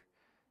it later.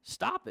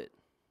 Stop it.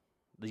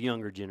 The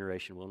younger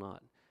generation will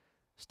not.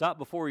 Stop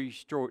before you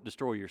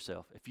destroy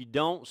yourself. If you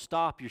don't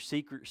stop your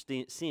secret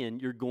sin,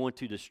 you're going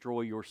to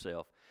destroy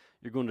yourself.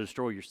 You're going to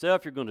destroy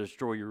yourself. You're going to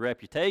destroy your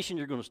reputation.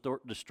 You're going to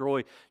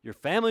destroy your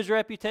family's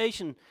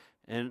reputation.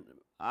 And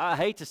I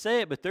hate to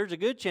say it, but there's a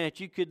good chance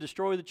you could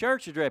destroy the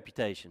church's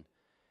reputation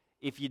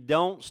if you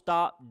don't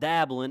stop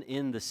dabbling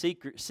in the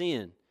secret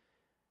sin.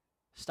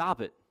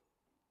 Stop it.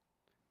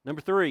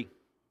 Number 3,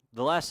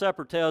 the Last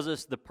Supper tells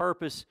us the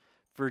purpose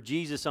for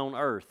Jesus on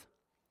earth.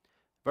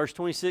 Verse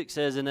 26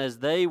 says, "And as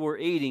they were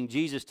eating,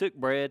 Jesus took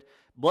bread,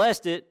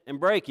 blessed it,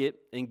 and brake it,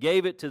 and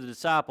gave it to the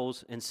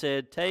disciples, and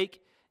said,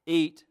 'Take,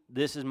 eat,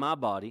 this is my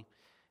body.'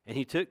 And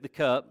he took the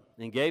cup,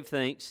 and gave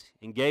thanks,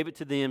 and gave it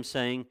to them,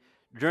 saying,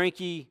 'Drink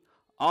ye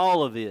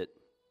all of it.'"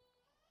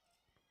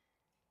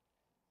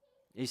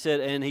 He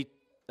said,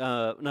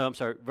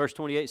 verse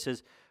 28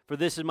 says, "For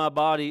this is my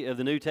body of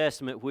the New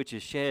Testament, which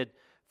is shed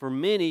for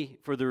many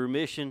for the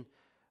remission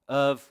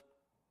of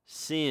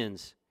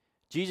sins."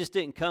 Jesus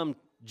didn't come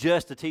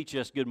just to teach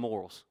us good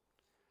morals.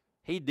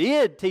 He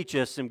did teach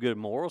us some good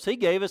morals. He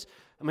gave us,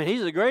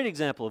 he's a great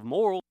example of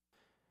morals.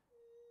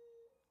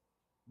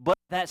 But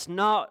that's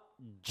not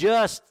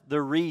just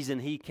the reason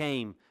he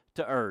came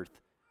to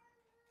earth.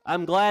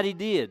 I'm glad he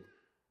did.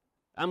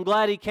 I'm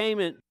glad he came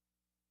and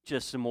teach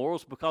us some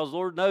morals, because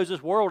Lord knows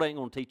this world ain't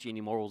going to teach you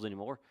any morals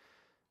anymore.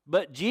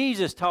 But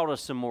Jesus taught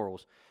us some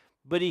morals.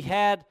 But he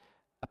had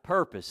a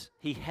purpose.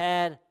 He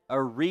had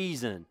a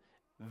reason.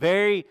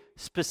 Very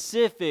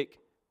specific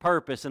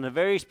purpose and a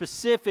very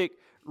specific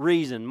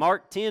reason.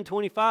 Mark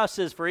 10:25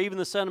 says, "For even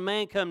the Son of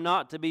Man come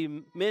not to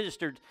be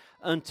ministered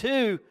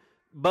unto,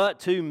 but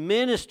to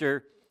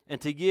minister and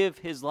to give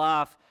his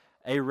life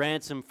a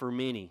ransom for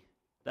many."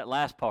 That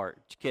last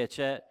part, did you catch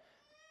that?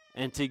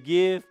 And to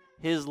give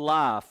his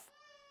life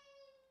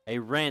a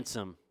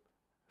ransom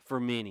for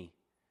many.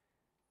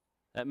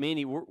 That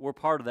many, we're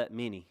part of that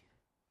many.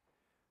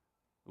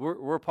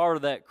 We're part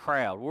of that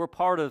crowd. We're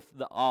part of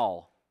the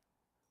all.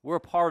 We're a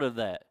part of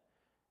that.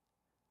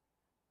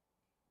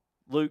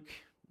 Luke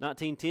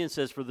 19:10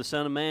 says, "For the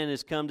Son of Man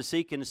is come to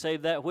seek and to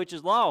save that which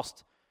is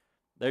lost."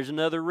 There's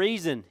another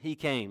reason he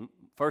came.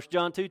 1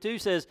 John 2:2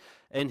 says,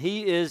 "And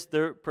he is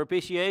the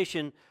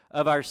propitiation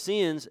of our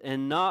sins,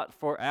 and not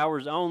for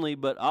ours only,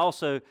 but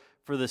also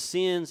for the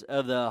sins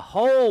of the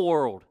whole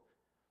world."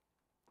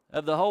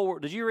 Of the whole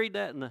world. Did you read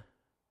that?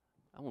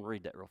 I want to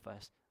read that real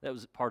fast. That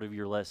was part of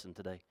your lesson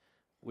today.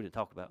 We didn't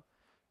talk about.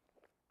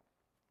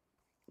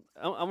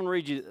 I'm going to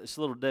read you this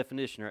little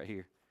definition right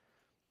here.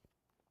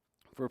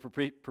 For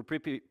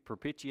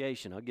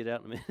propitiation, I'll get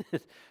out in a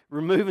minute.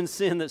 Removing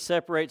sin that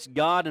separates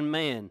God and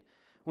man.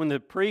 When the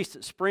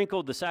priest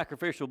sprinkled the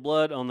sacrificial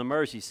blood on the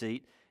mercy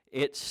seat,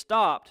 it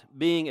stopped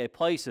being a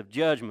place of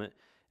judgment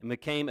and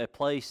became a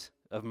place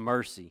of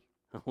mercy.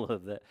 I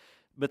love that.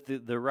 But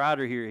the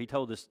writer here, he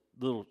told this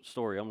little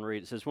story. I'm going to read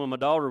it. It says, "When my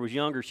daughter was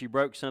younger, she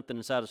broke something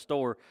inside a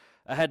store.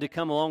 I had to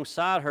come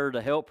alongside her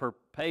to help her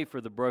pay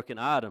for the broken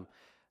item.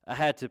 I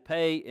had to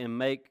pay and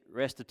make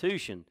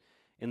restitution.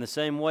 In the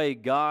same way,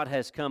 God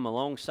has come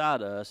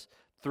alongside us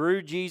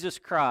through Jesus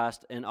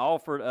Christ and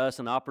offered us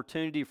an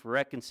opportunity for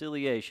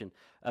reconciliation,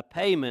 a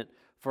payment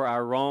for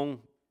our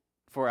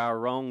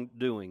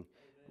wrongdoing.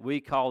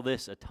 We call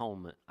this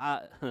atonement."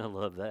 I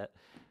love that.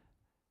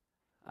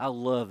 I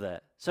love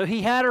that. So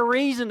he had a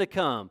reason to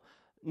come,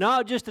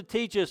 not just to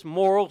teach us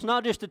morals,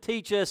 not just to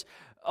teach us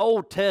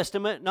Old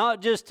Testament,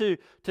 not just to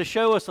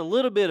show us a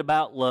little bit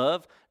about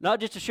love,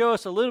 not just to show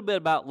us a little bit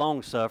about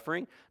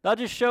long-suffering, not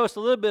just show us a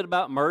little bit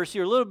about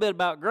mercy or a little bit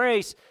about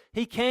grace.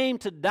 He came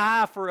to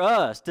die for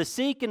us, to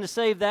seek and to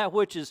save that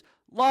which is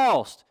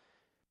lost.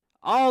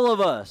 All of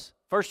us.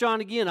 1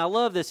 John again, I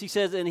love this. He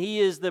says, "And he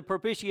is the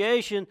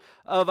propitiation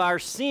of our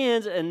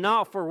sins, and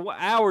not for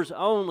ours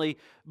only,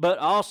 but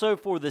also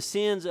for the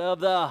sins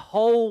of the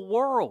whole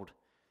world."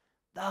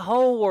 The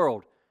whole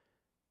world.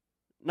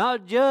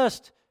 Not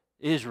just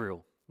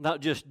Israel, not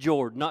just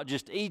Jordan, not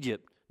just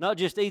Egypt, not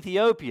just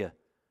Ethiopia,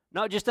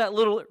 not just that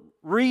little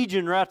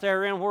region right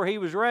there around where he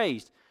was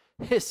raised.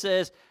 It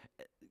says,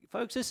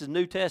 folks, this is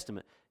New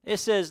Testament. It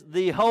says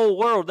the whole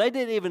world. They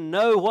didn't even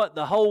know what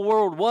the whole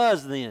world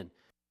was then.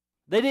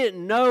 They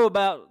didn't know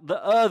about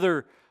the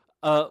other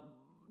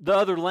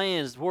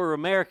lands where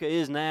America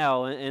is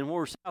now, and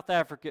where South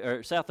Africa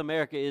or South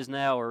America is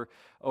now,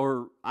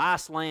 or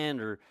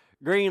Iceland or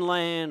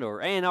Greenland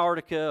or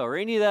Antarctica or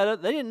any of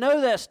that. They didn't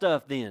know that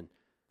stuff then.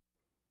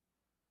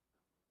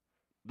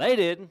 They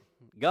didn't.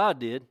 God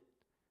did.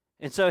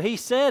 And so he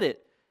said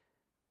it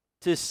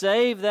to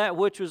save that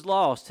which was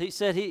lost. He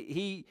said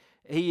he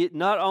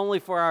not only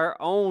for our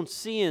own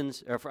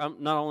sins, or for,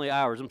 not only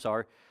ours, I'm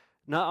sorry,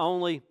 not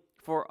only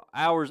for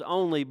ours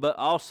only, but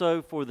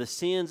also for the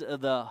sins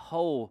of the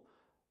whole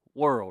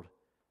world.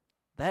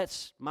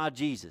 That's my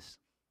Jesus.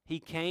 He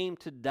came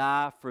to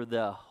die for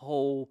the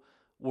whole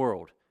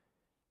world.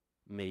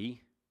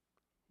 Me,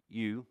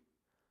 you,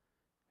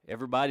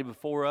 everybody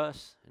before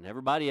us, and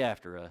everybody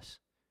after us.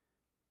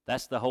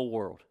 That's the whole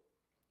world.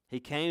 He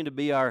came to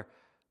be our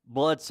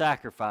blood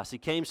sacrifice. He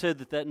came so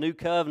that this new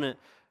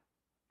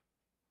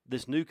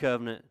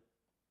covenant,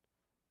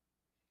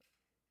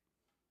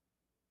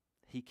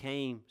 He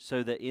came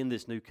so that in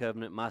this new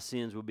covenant my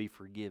sins would be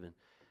forgiven.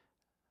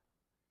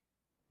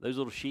 Those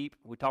little sheep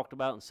we talked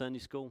about in Sunday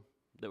school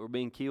that were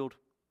being killed,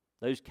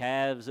 those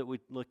calves that we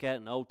look at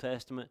in the Old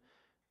Testament,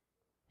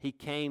 He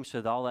came so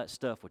that all that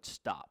stuff would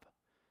stop.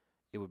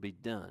 It would be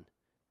done.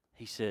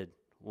 He said,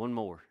 one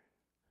more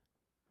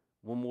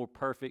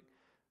perfect,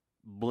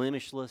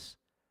 blemishless,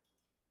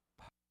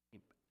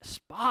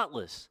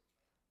 spotless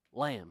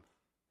lamb.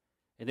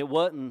 And it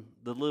wasn't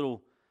the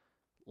little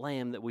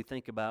lamb that we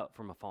think about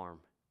from a farm.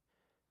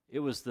 It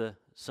was the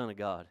Son of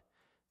God.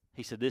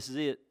 He said, this is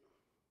it.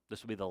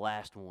 This will be the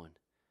last one.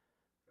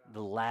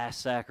 The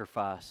last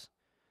sacrifice.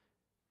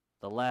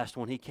 The last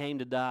one. He came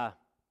to die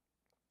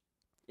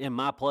in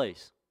my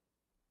place.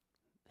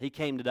 He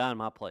came to die in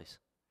my place.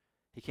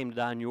 He came to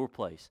die in your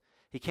place.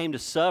 He came to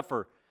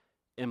suffer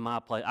in my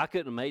place. I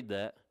couldn't have made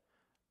that.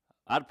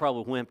 I'd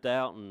probably wimped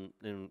out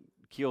and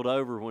killed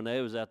over when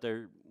they was out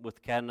there with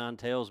the cat o' nine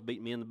tails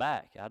beating me in the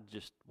back. I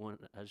just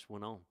went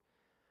on.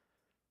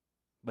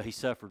 But He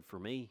suffered for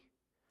me.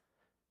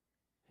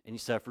 And He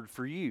suffered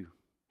for you.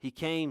 He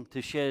came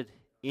to shed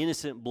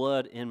innocent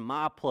blood in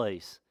my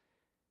place.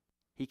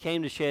 He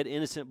came to shed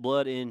innocent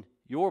blood in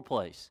your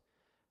place.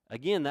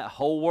 Again, that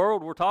whole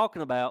world we're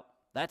talking about,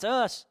 that's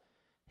us.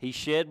 He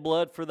shed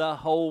blood for the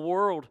whole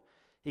world.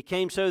 He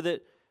came so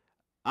that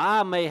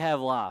I may have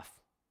life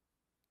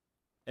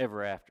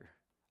ever after.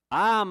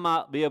 I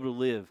might be able to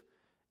live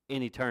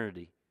in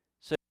eternity.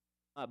 So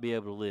I might be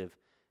able to live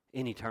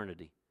in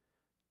eternity.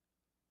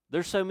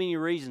 There's so many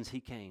reasons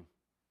He came.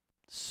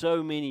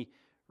 So many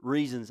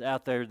reasons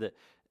out there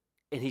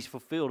and He's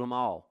fulfilled them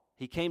all.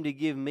 He came to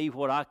give me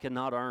what I could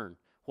not earn,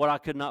 what I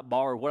could not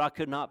borrow, what I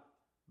could not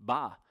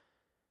buy.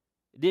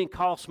 It didn't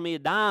cost me a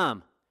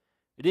dime.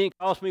 It didn't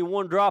cost me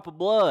one drop of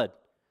blood.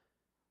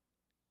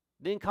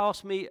 It didn't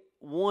cost me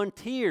one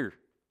tear.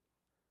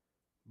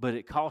 But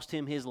it cost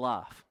Him His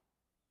life.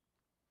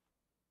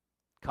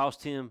 It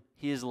cost Him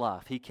His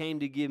life. He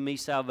came to give me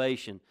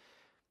salvation.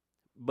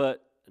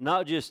 But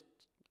not just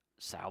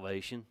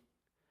salvation.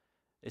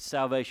 It's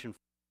salvation.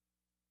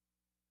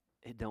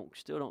 It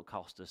still don't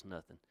cost us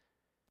nothing.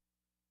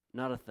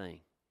 Not a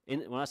thing.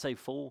 And when I say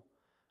full,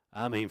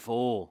 I mean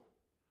full.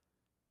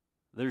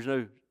 There's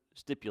no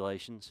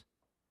stipulations.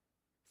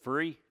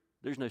 Free,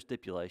 there's no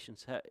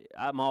stipulations.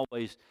 I'm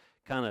always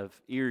kind of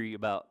eerie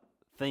about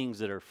things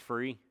that are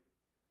free.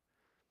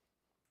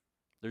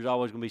 There's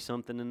always going to be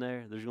something in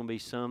there. There's going to be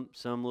some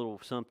little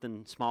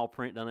something, small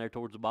print down there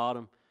towards the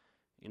bottom.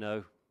 You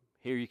know,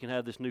 here you can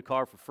have this new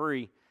car for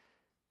free.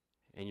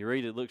 And you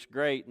read it looks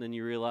great, and then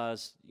you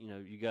realize, you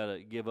know, you got to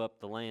give up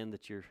the land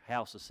that your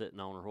house is sitting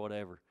on or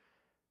whatever.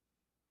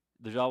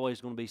 There's always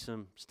going to be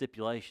some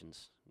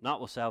stipulations. Not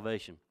with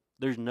salvation.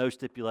 There's no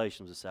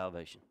stipulations with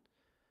salvation.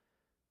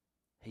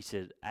 He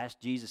said, ask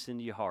Jesus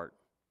into your heart.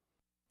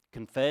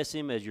 Confess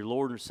Him as your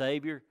Lord and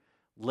Savior.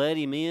 Let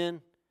Him in,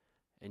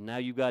 and now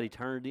you've got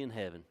eternity in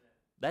heaven.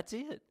 That's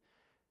it.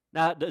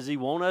 Now, does He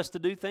want us to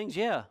do things?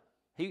 Yeah.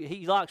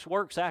 He likes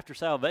works after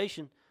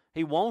salvation.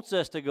 He wants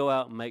us to go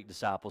out and make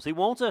disciples. He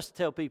wants us to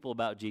tell people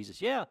about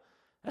Jesus. Yeah,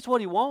 that's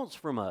what He wants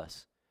from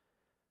us.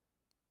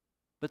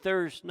 But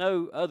there's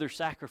no other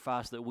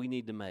sacrifice that we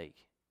need to make.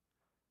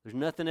 There's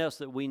nothing else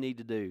that we need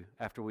to do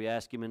after we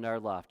ask Him into our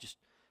life. Just,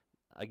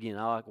 again,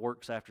 I like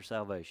works after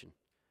salvation.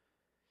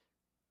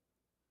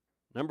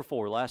 Number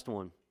 4, last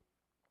one.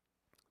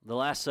 The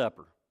Last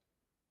Supper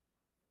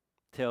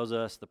tells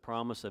us the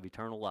promise of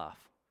eternal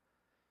life.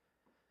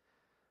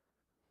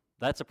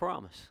 That's a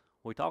promise.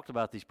 We talked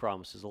about these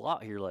promises a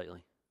lot here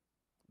lately.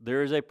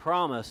 There is a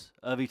promise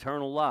of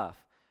eternal life.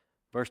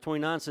 Verse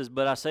 29 says,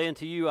 but I say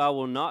unto you, I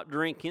will not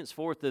drink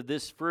henceforth of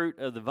this fruit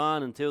of the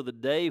vine until the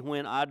day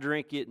when I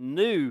drink it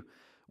new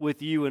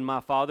with you in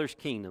my Father's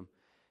kingdom.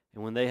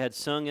 And when they had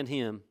sung an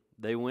hymn,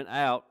 they went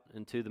out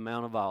into the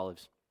Mount of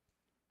Olives.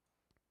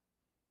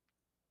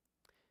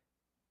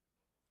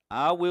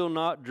 I will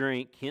not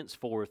drink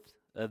henceforth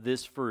of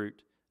this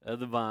fruit of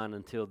the vine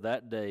until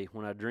that day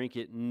when I drink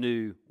it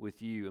new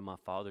with you in my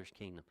Father's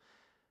kingdom.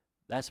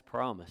 That's a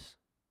promise.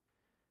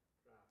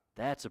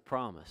 That's a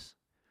promise.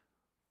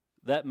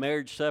 That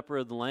marriage supper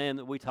of the Lamb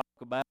that we talk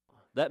about,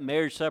 that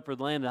marriage supper of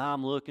the Lamb that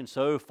I'm looking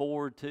so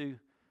forward to,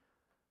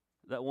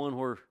 that one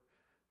where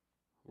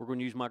we're going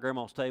to use my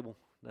grandma's table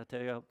that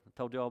I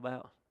told you all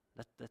about,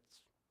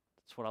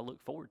 that's what I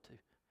look forward to.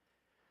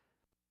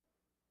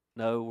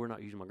 No, we're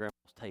not using my grandma's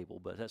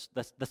table, but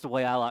that's the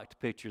way I like to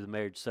picture the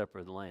marriage supper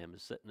of the Lamb,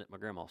 is sitting at my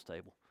grandma's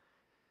table.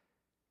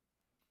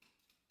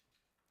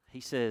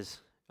 He says,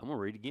 I'm going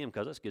to read again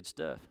because that's good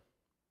stuff.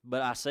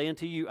 But I say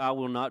unto you, I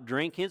will not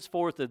drink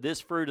henceforth of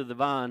this fruit of the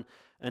vine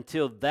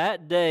until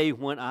that day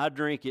when I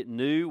drink it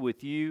new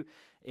with you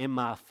in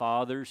my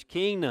Father's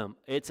kingdom.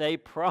 It's a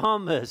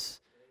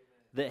promise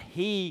that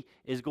He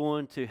is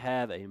going to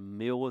have a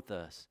meal with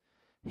us.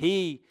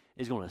 He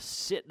is going to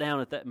sit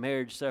down at that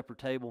marriage supper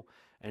table,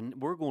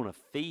 and we're going to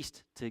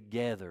feast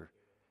together.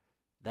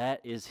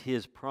 That is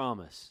His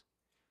promise.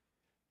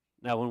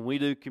 Now, when we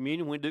do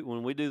communion,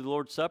 when we do the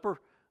Lord's Supper,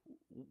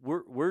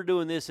 we're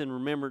doing this in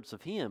remembrance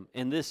of Him.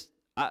 And this,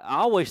 I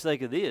always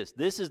think of this.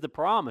 This is the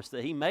promise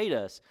that He made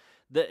us,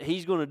 that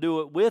He's going to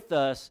do it with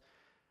us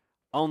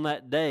on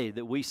that day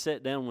that we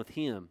sit down with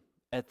Him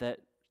at that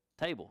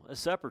table, a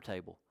supper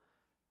table.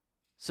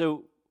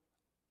 So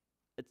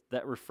it's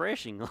that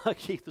refreshing, like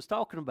Keith was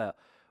talking about.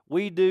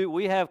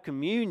 We have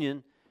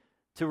communion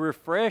to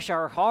refresh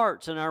our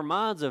hearts and our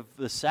minds of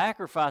the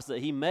sacrifice that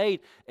He made,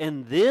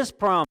 and this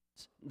promise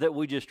that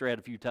we just read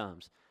a few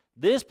times.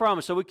 This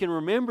promise, so we can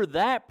remember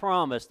that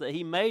promise that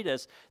He made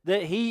us,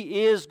 that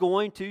He is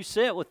going to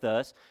sit with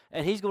us,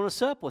 and He's going to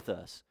sup with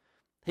us.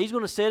 He's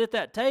going to sit at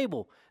that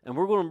table, and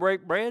we're going to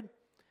break bread,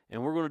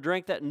 and we're going to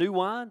drink that new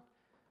wine,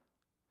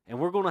 and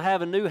we're going to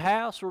have a new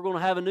house. We're going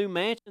to have a new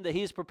mansion that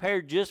He has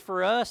prepared just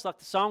for us, like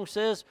the song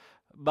says,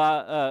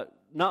 by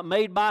not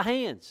made by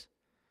hands.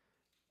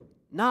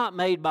 Not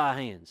made by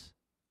hands.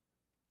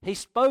 He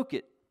spoke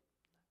it.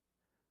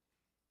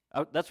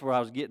 That's where I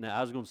was getting at.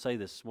 I was going to say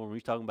this morning. We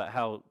were talking about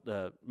how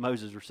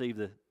Moses received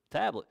the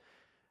tablet.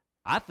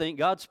 I think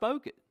God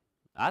spoke it.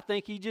 I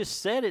think He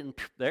just said it, and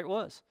there it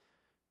was.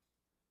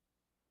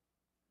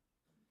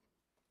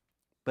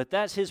 But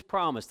that's His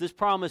promise. This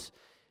promise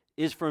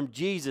is from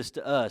Jesus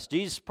to us.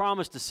 Jesus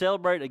promised to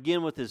celebrate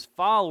again with His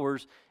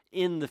followers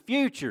in the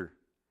future.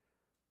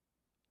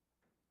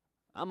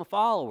 I'm a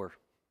follower.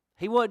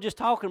 He wasn't just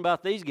talking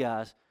about these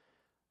guys.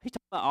 He's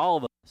talking about all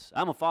of us.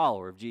 I'm a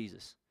follower of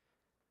Jesus.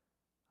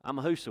 I'm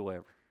a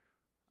whosoever.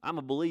 I'm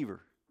a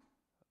believer.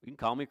 You can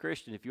call me a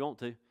Christian if you want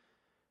to.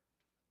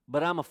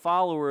 But I'm a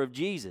follower of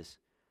Jesus.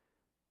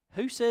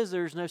 Who says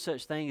there's no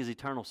such thing as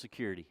eternal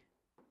security?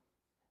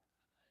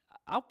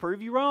 I'll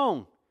prove you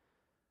wrong.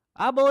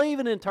 I believe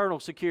in eternal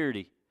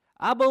security.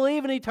 I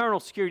believe in eternal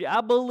security.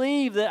 I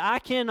believe that I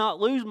cannot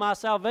lose my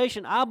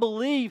salvation. I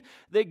believe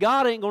that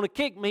God ain't going to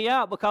kick me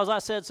out because I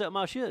said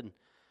something I shouldn't.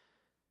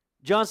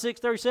 John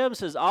 6:37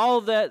 says,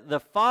 all that the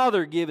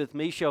Father giveth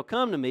me shall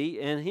come to me,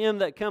 and him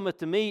that cometh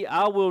to me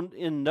I will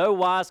in no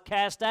wise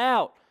cast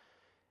out.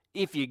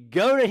 If you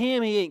go to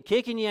Him, He ain't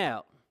kicking you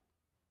out.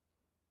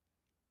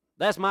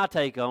 That's my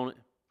take on it.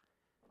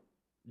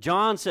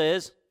 John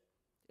says,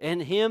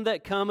 and him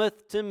that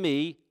cometh to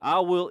me I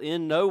will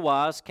in no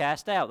wise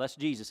cast out. That's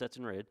Jesus, that's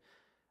in red.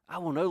 I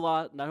will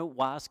no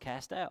wise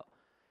cast out.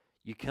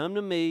 You come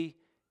to me,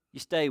 you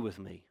stay with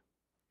me.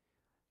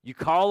 You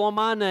call on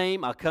my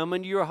name, I come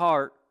into your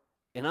heart,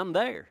 and I'm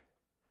there.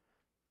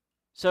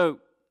 So,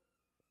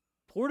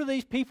 where do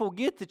these people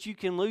get that you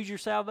can lose your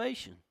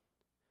salvation?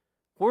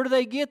 Where do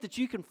they get that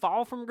you can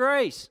fall from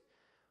grace?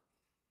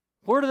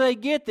 Where do they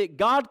get that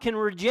God can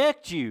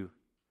reject you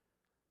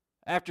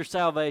after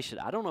salvation?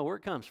 I don't know where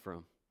it comes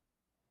from.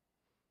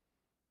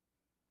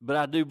 But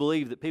I do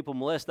believe that people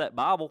molest that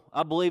Bible.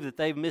 I believe that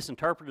they've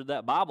misinterpreted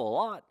that Bible a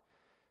lot.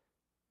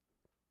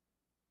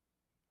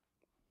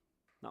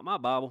 Not my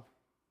Bible.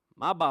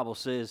 My Bible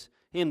says,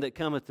 him that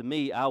cometh to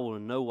me, I will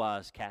in no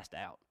wise cast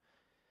out.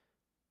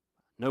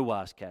 No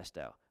wise cast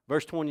out.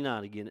 Verse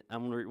 29 again.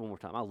 I'm going to read it one more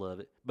time. I love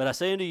it. But I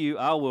say unto you,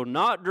 I will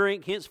not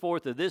drink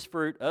henceforth of this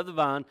fruit of the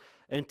vine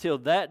until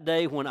that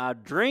day when I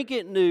drink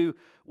it new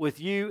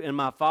with you in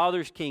my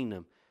Father's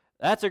kingdom.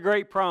 That's a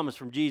great promise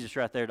from Jesus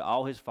right there to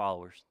all His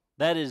followers.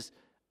 That is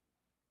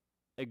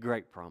a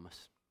great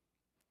promise.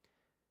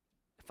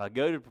 If I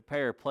go to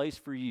prepare a place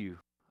for you,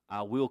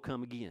 I will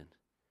come again.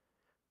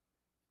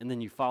 And then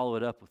you follow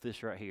it up with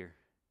this right here.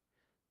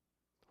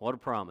 What a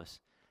promise.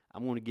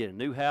 I'm going to get a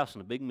new house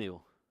and a big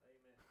meal.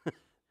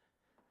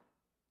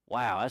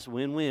 Wow, that's a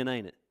win-win,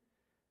 ain't it?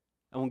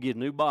 I'm going to get a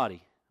new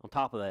body on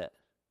top of that.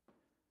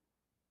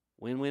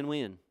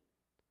 Win-win-win.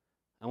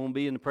 I'm going to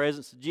be in the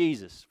presence of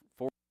Jesus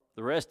for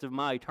the rest of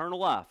my eternal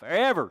life,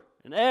 forever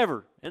and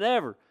ever and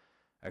ever.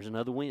 There's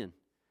another win.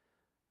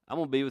 I'm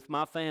going to be with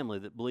my family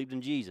that believed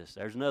in Jesus.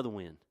 There's another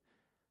win.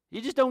 You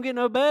just don't get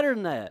no better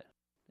than that.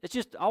 It's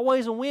just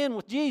always a win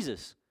with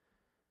Jesus.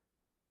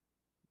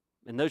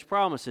 And those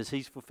promises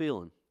He's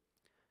fulfilling.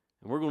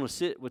 And we're going to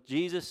sit with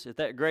Jesus at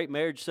that great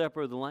marriage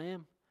supper of the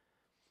Lamb.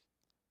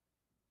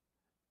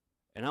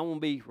 And I want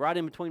to be right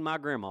in between my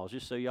grandmas,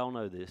 just so y'all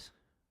know this.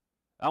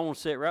 I want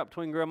to sit right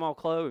between Grandma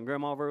Chloe and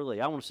Grandma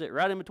Verlee. I want to sit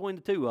right in between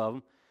the two of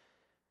them.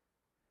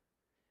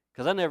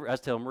 Because I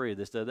was telling Maria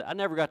this the other day, I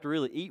never got to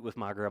really eat with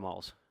my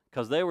grandmas.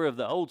 Because they were of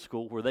the old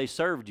school where they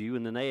served you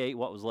and then they ate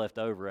what was left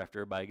over after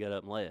everybody got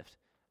up and left.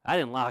 I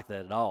didn't like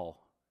that at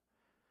all.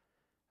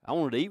 I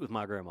wanted to eat with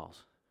my grandmas.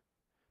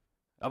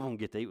 I want to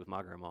get to eat with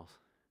my grandmas.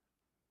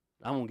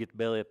 I want to get to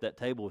belly up that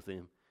table with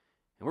them.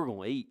 And we're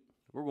going to eat.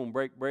 We're going to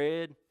break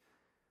bread.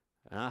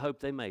 And I hope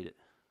they made it.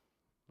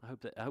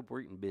 I hope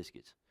we're eating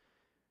biscuits.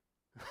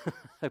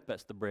 Hope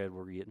that's the bread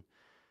we're getting.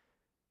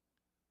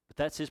 But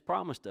that's his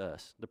promise to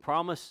us. The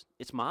promise,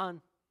 it's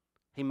mine.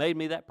 He made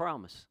me that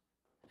promise,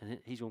 and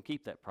he's going to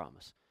keep that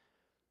promise.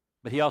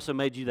 But he also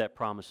made you that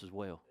promise as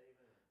well,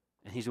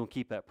 and he's going to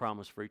keep that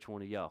promise for each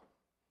one of y'all.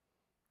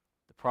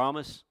 The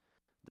promise,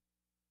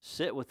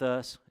 sit with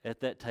us at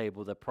that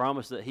table, the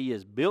promise that he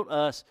has built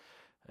us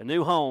a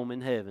new home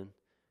in heaven,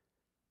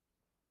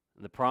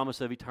 and the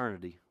promise of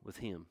eternity with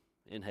him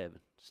in heaven.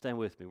 Stand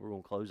with me. We're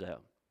going to close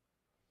out.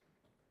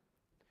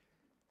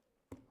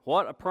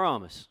 What a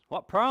promise.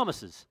 What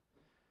promises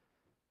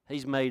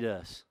he's made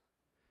us.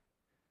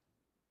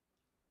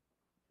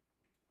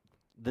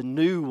 The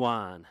new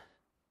wine.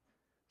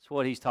 That's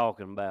what he's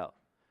talking about.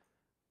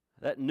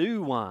 That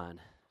new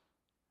wine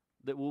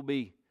that we'll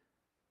be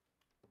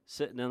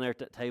sitting down there at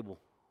that table.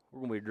 We're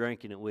going to be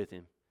drinking it with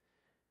him.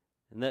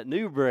 And that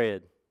new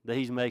bread that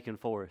he's making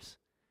for us,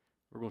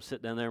 we're going to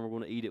sit down there and we're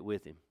going to eat it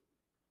with him.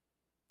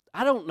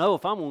 I don't know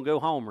if I'm going to go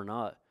home or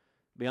not,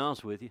 to be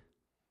honest with you.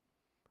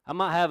 I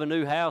might have a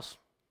new house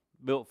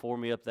built for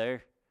me up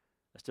there.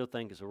 I still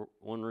think it's a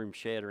one-room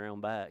shed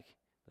around back.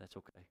 That's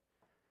okay.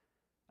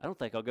 I don't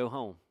think I'll go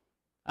home.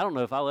 I don't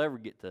know if I'll ever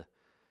get to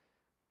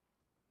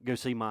go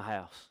see my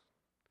house.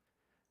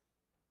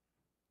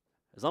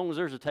 As long as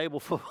there's a table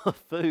full of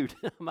food,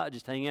 I might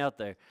just hang out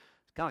there.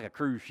 It's kind of like a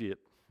cruise ship.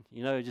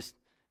 You know, you just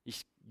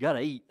got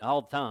to eat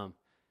all the time.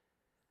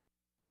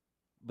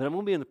 But I'm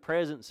going to be in the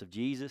presence of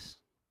Jesus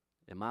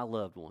and my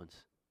loved ones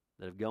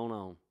that have gone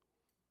on.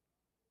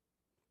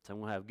 So I'm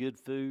going to have good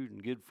food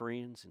and good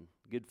friends and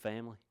good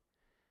family.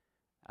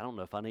 I don't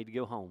know if I need to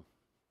go home.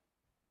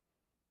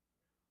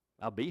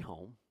 I'll be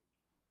home,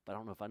 but I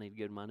don't know if I need to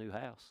go to my new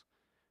house.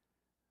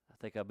 I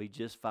think I'll be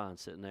just fine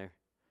sitting there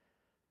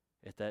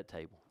at that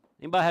table.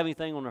 Anybody have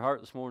anything on their heart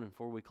this morning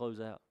before we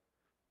close out?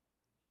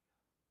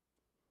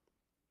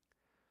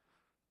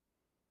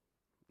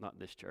 Not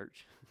this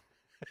church.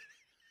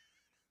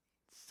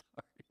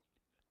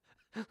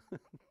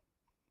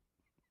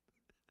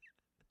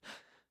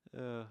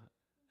 Sorry.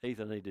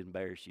 Ethan, I need to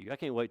embarrass you. I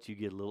can't wait till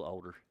you get a little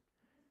older.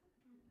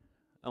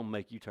 I'm going to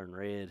make you turn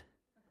red.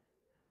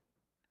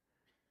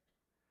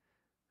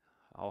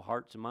 All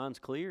hearts and minds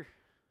clear?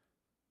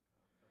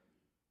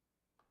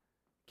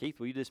 Keith,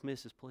 will you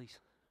dismiss us, please?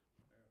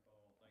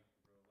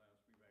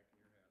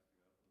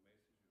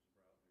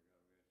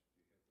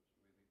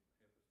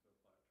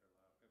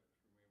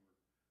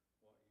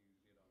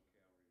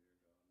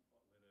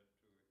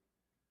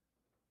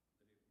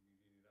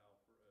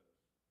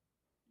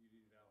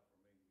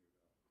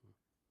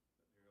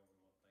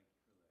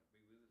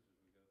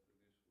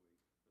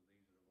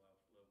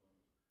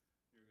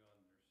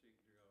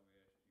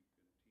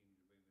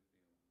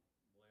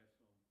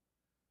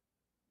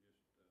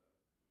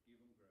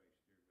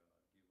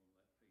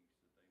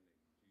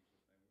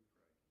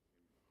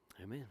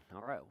 Amen.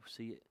 All right, we'll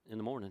see you in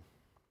the morning.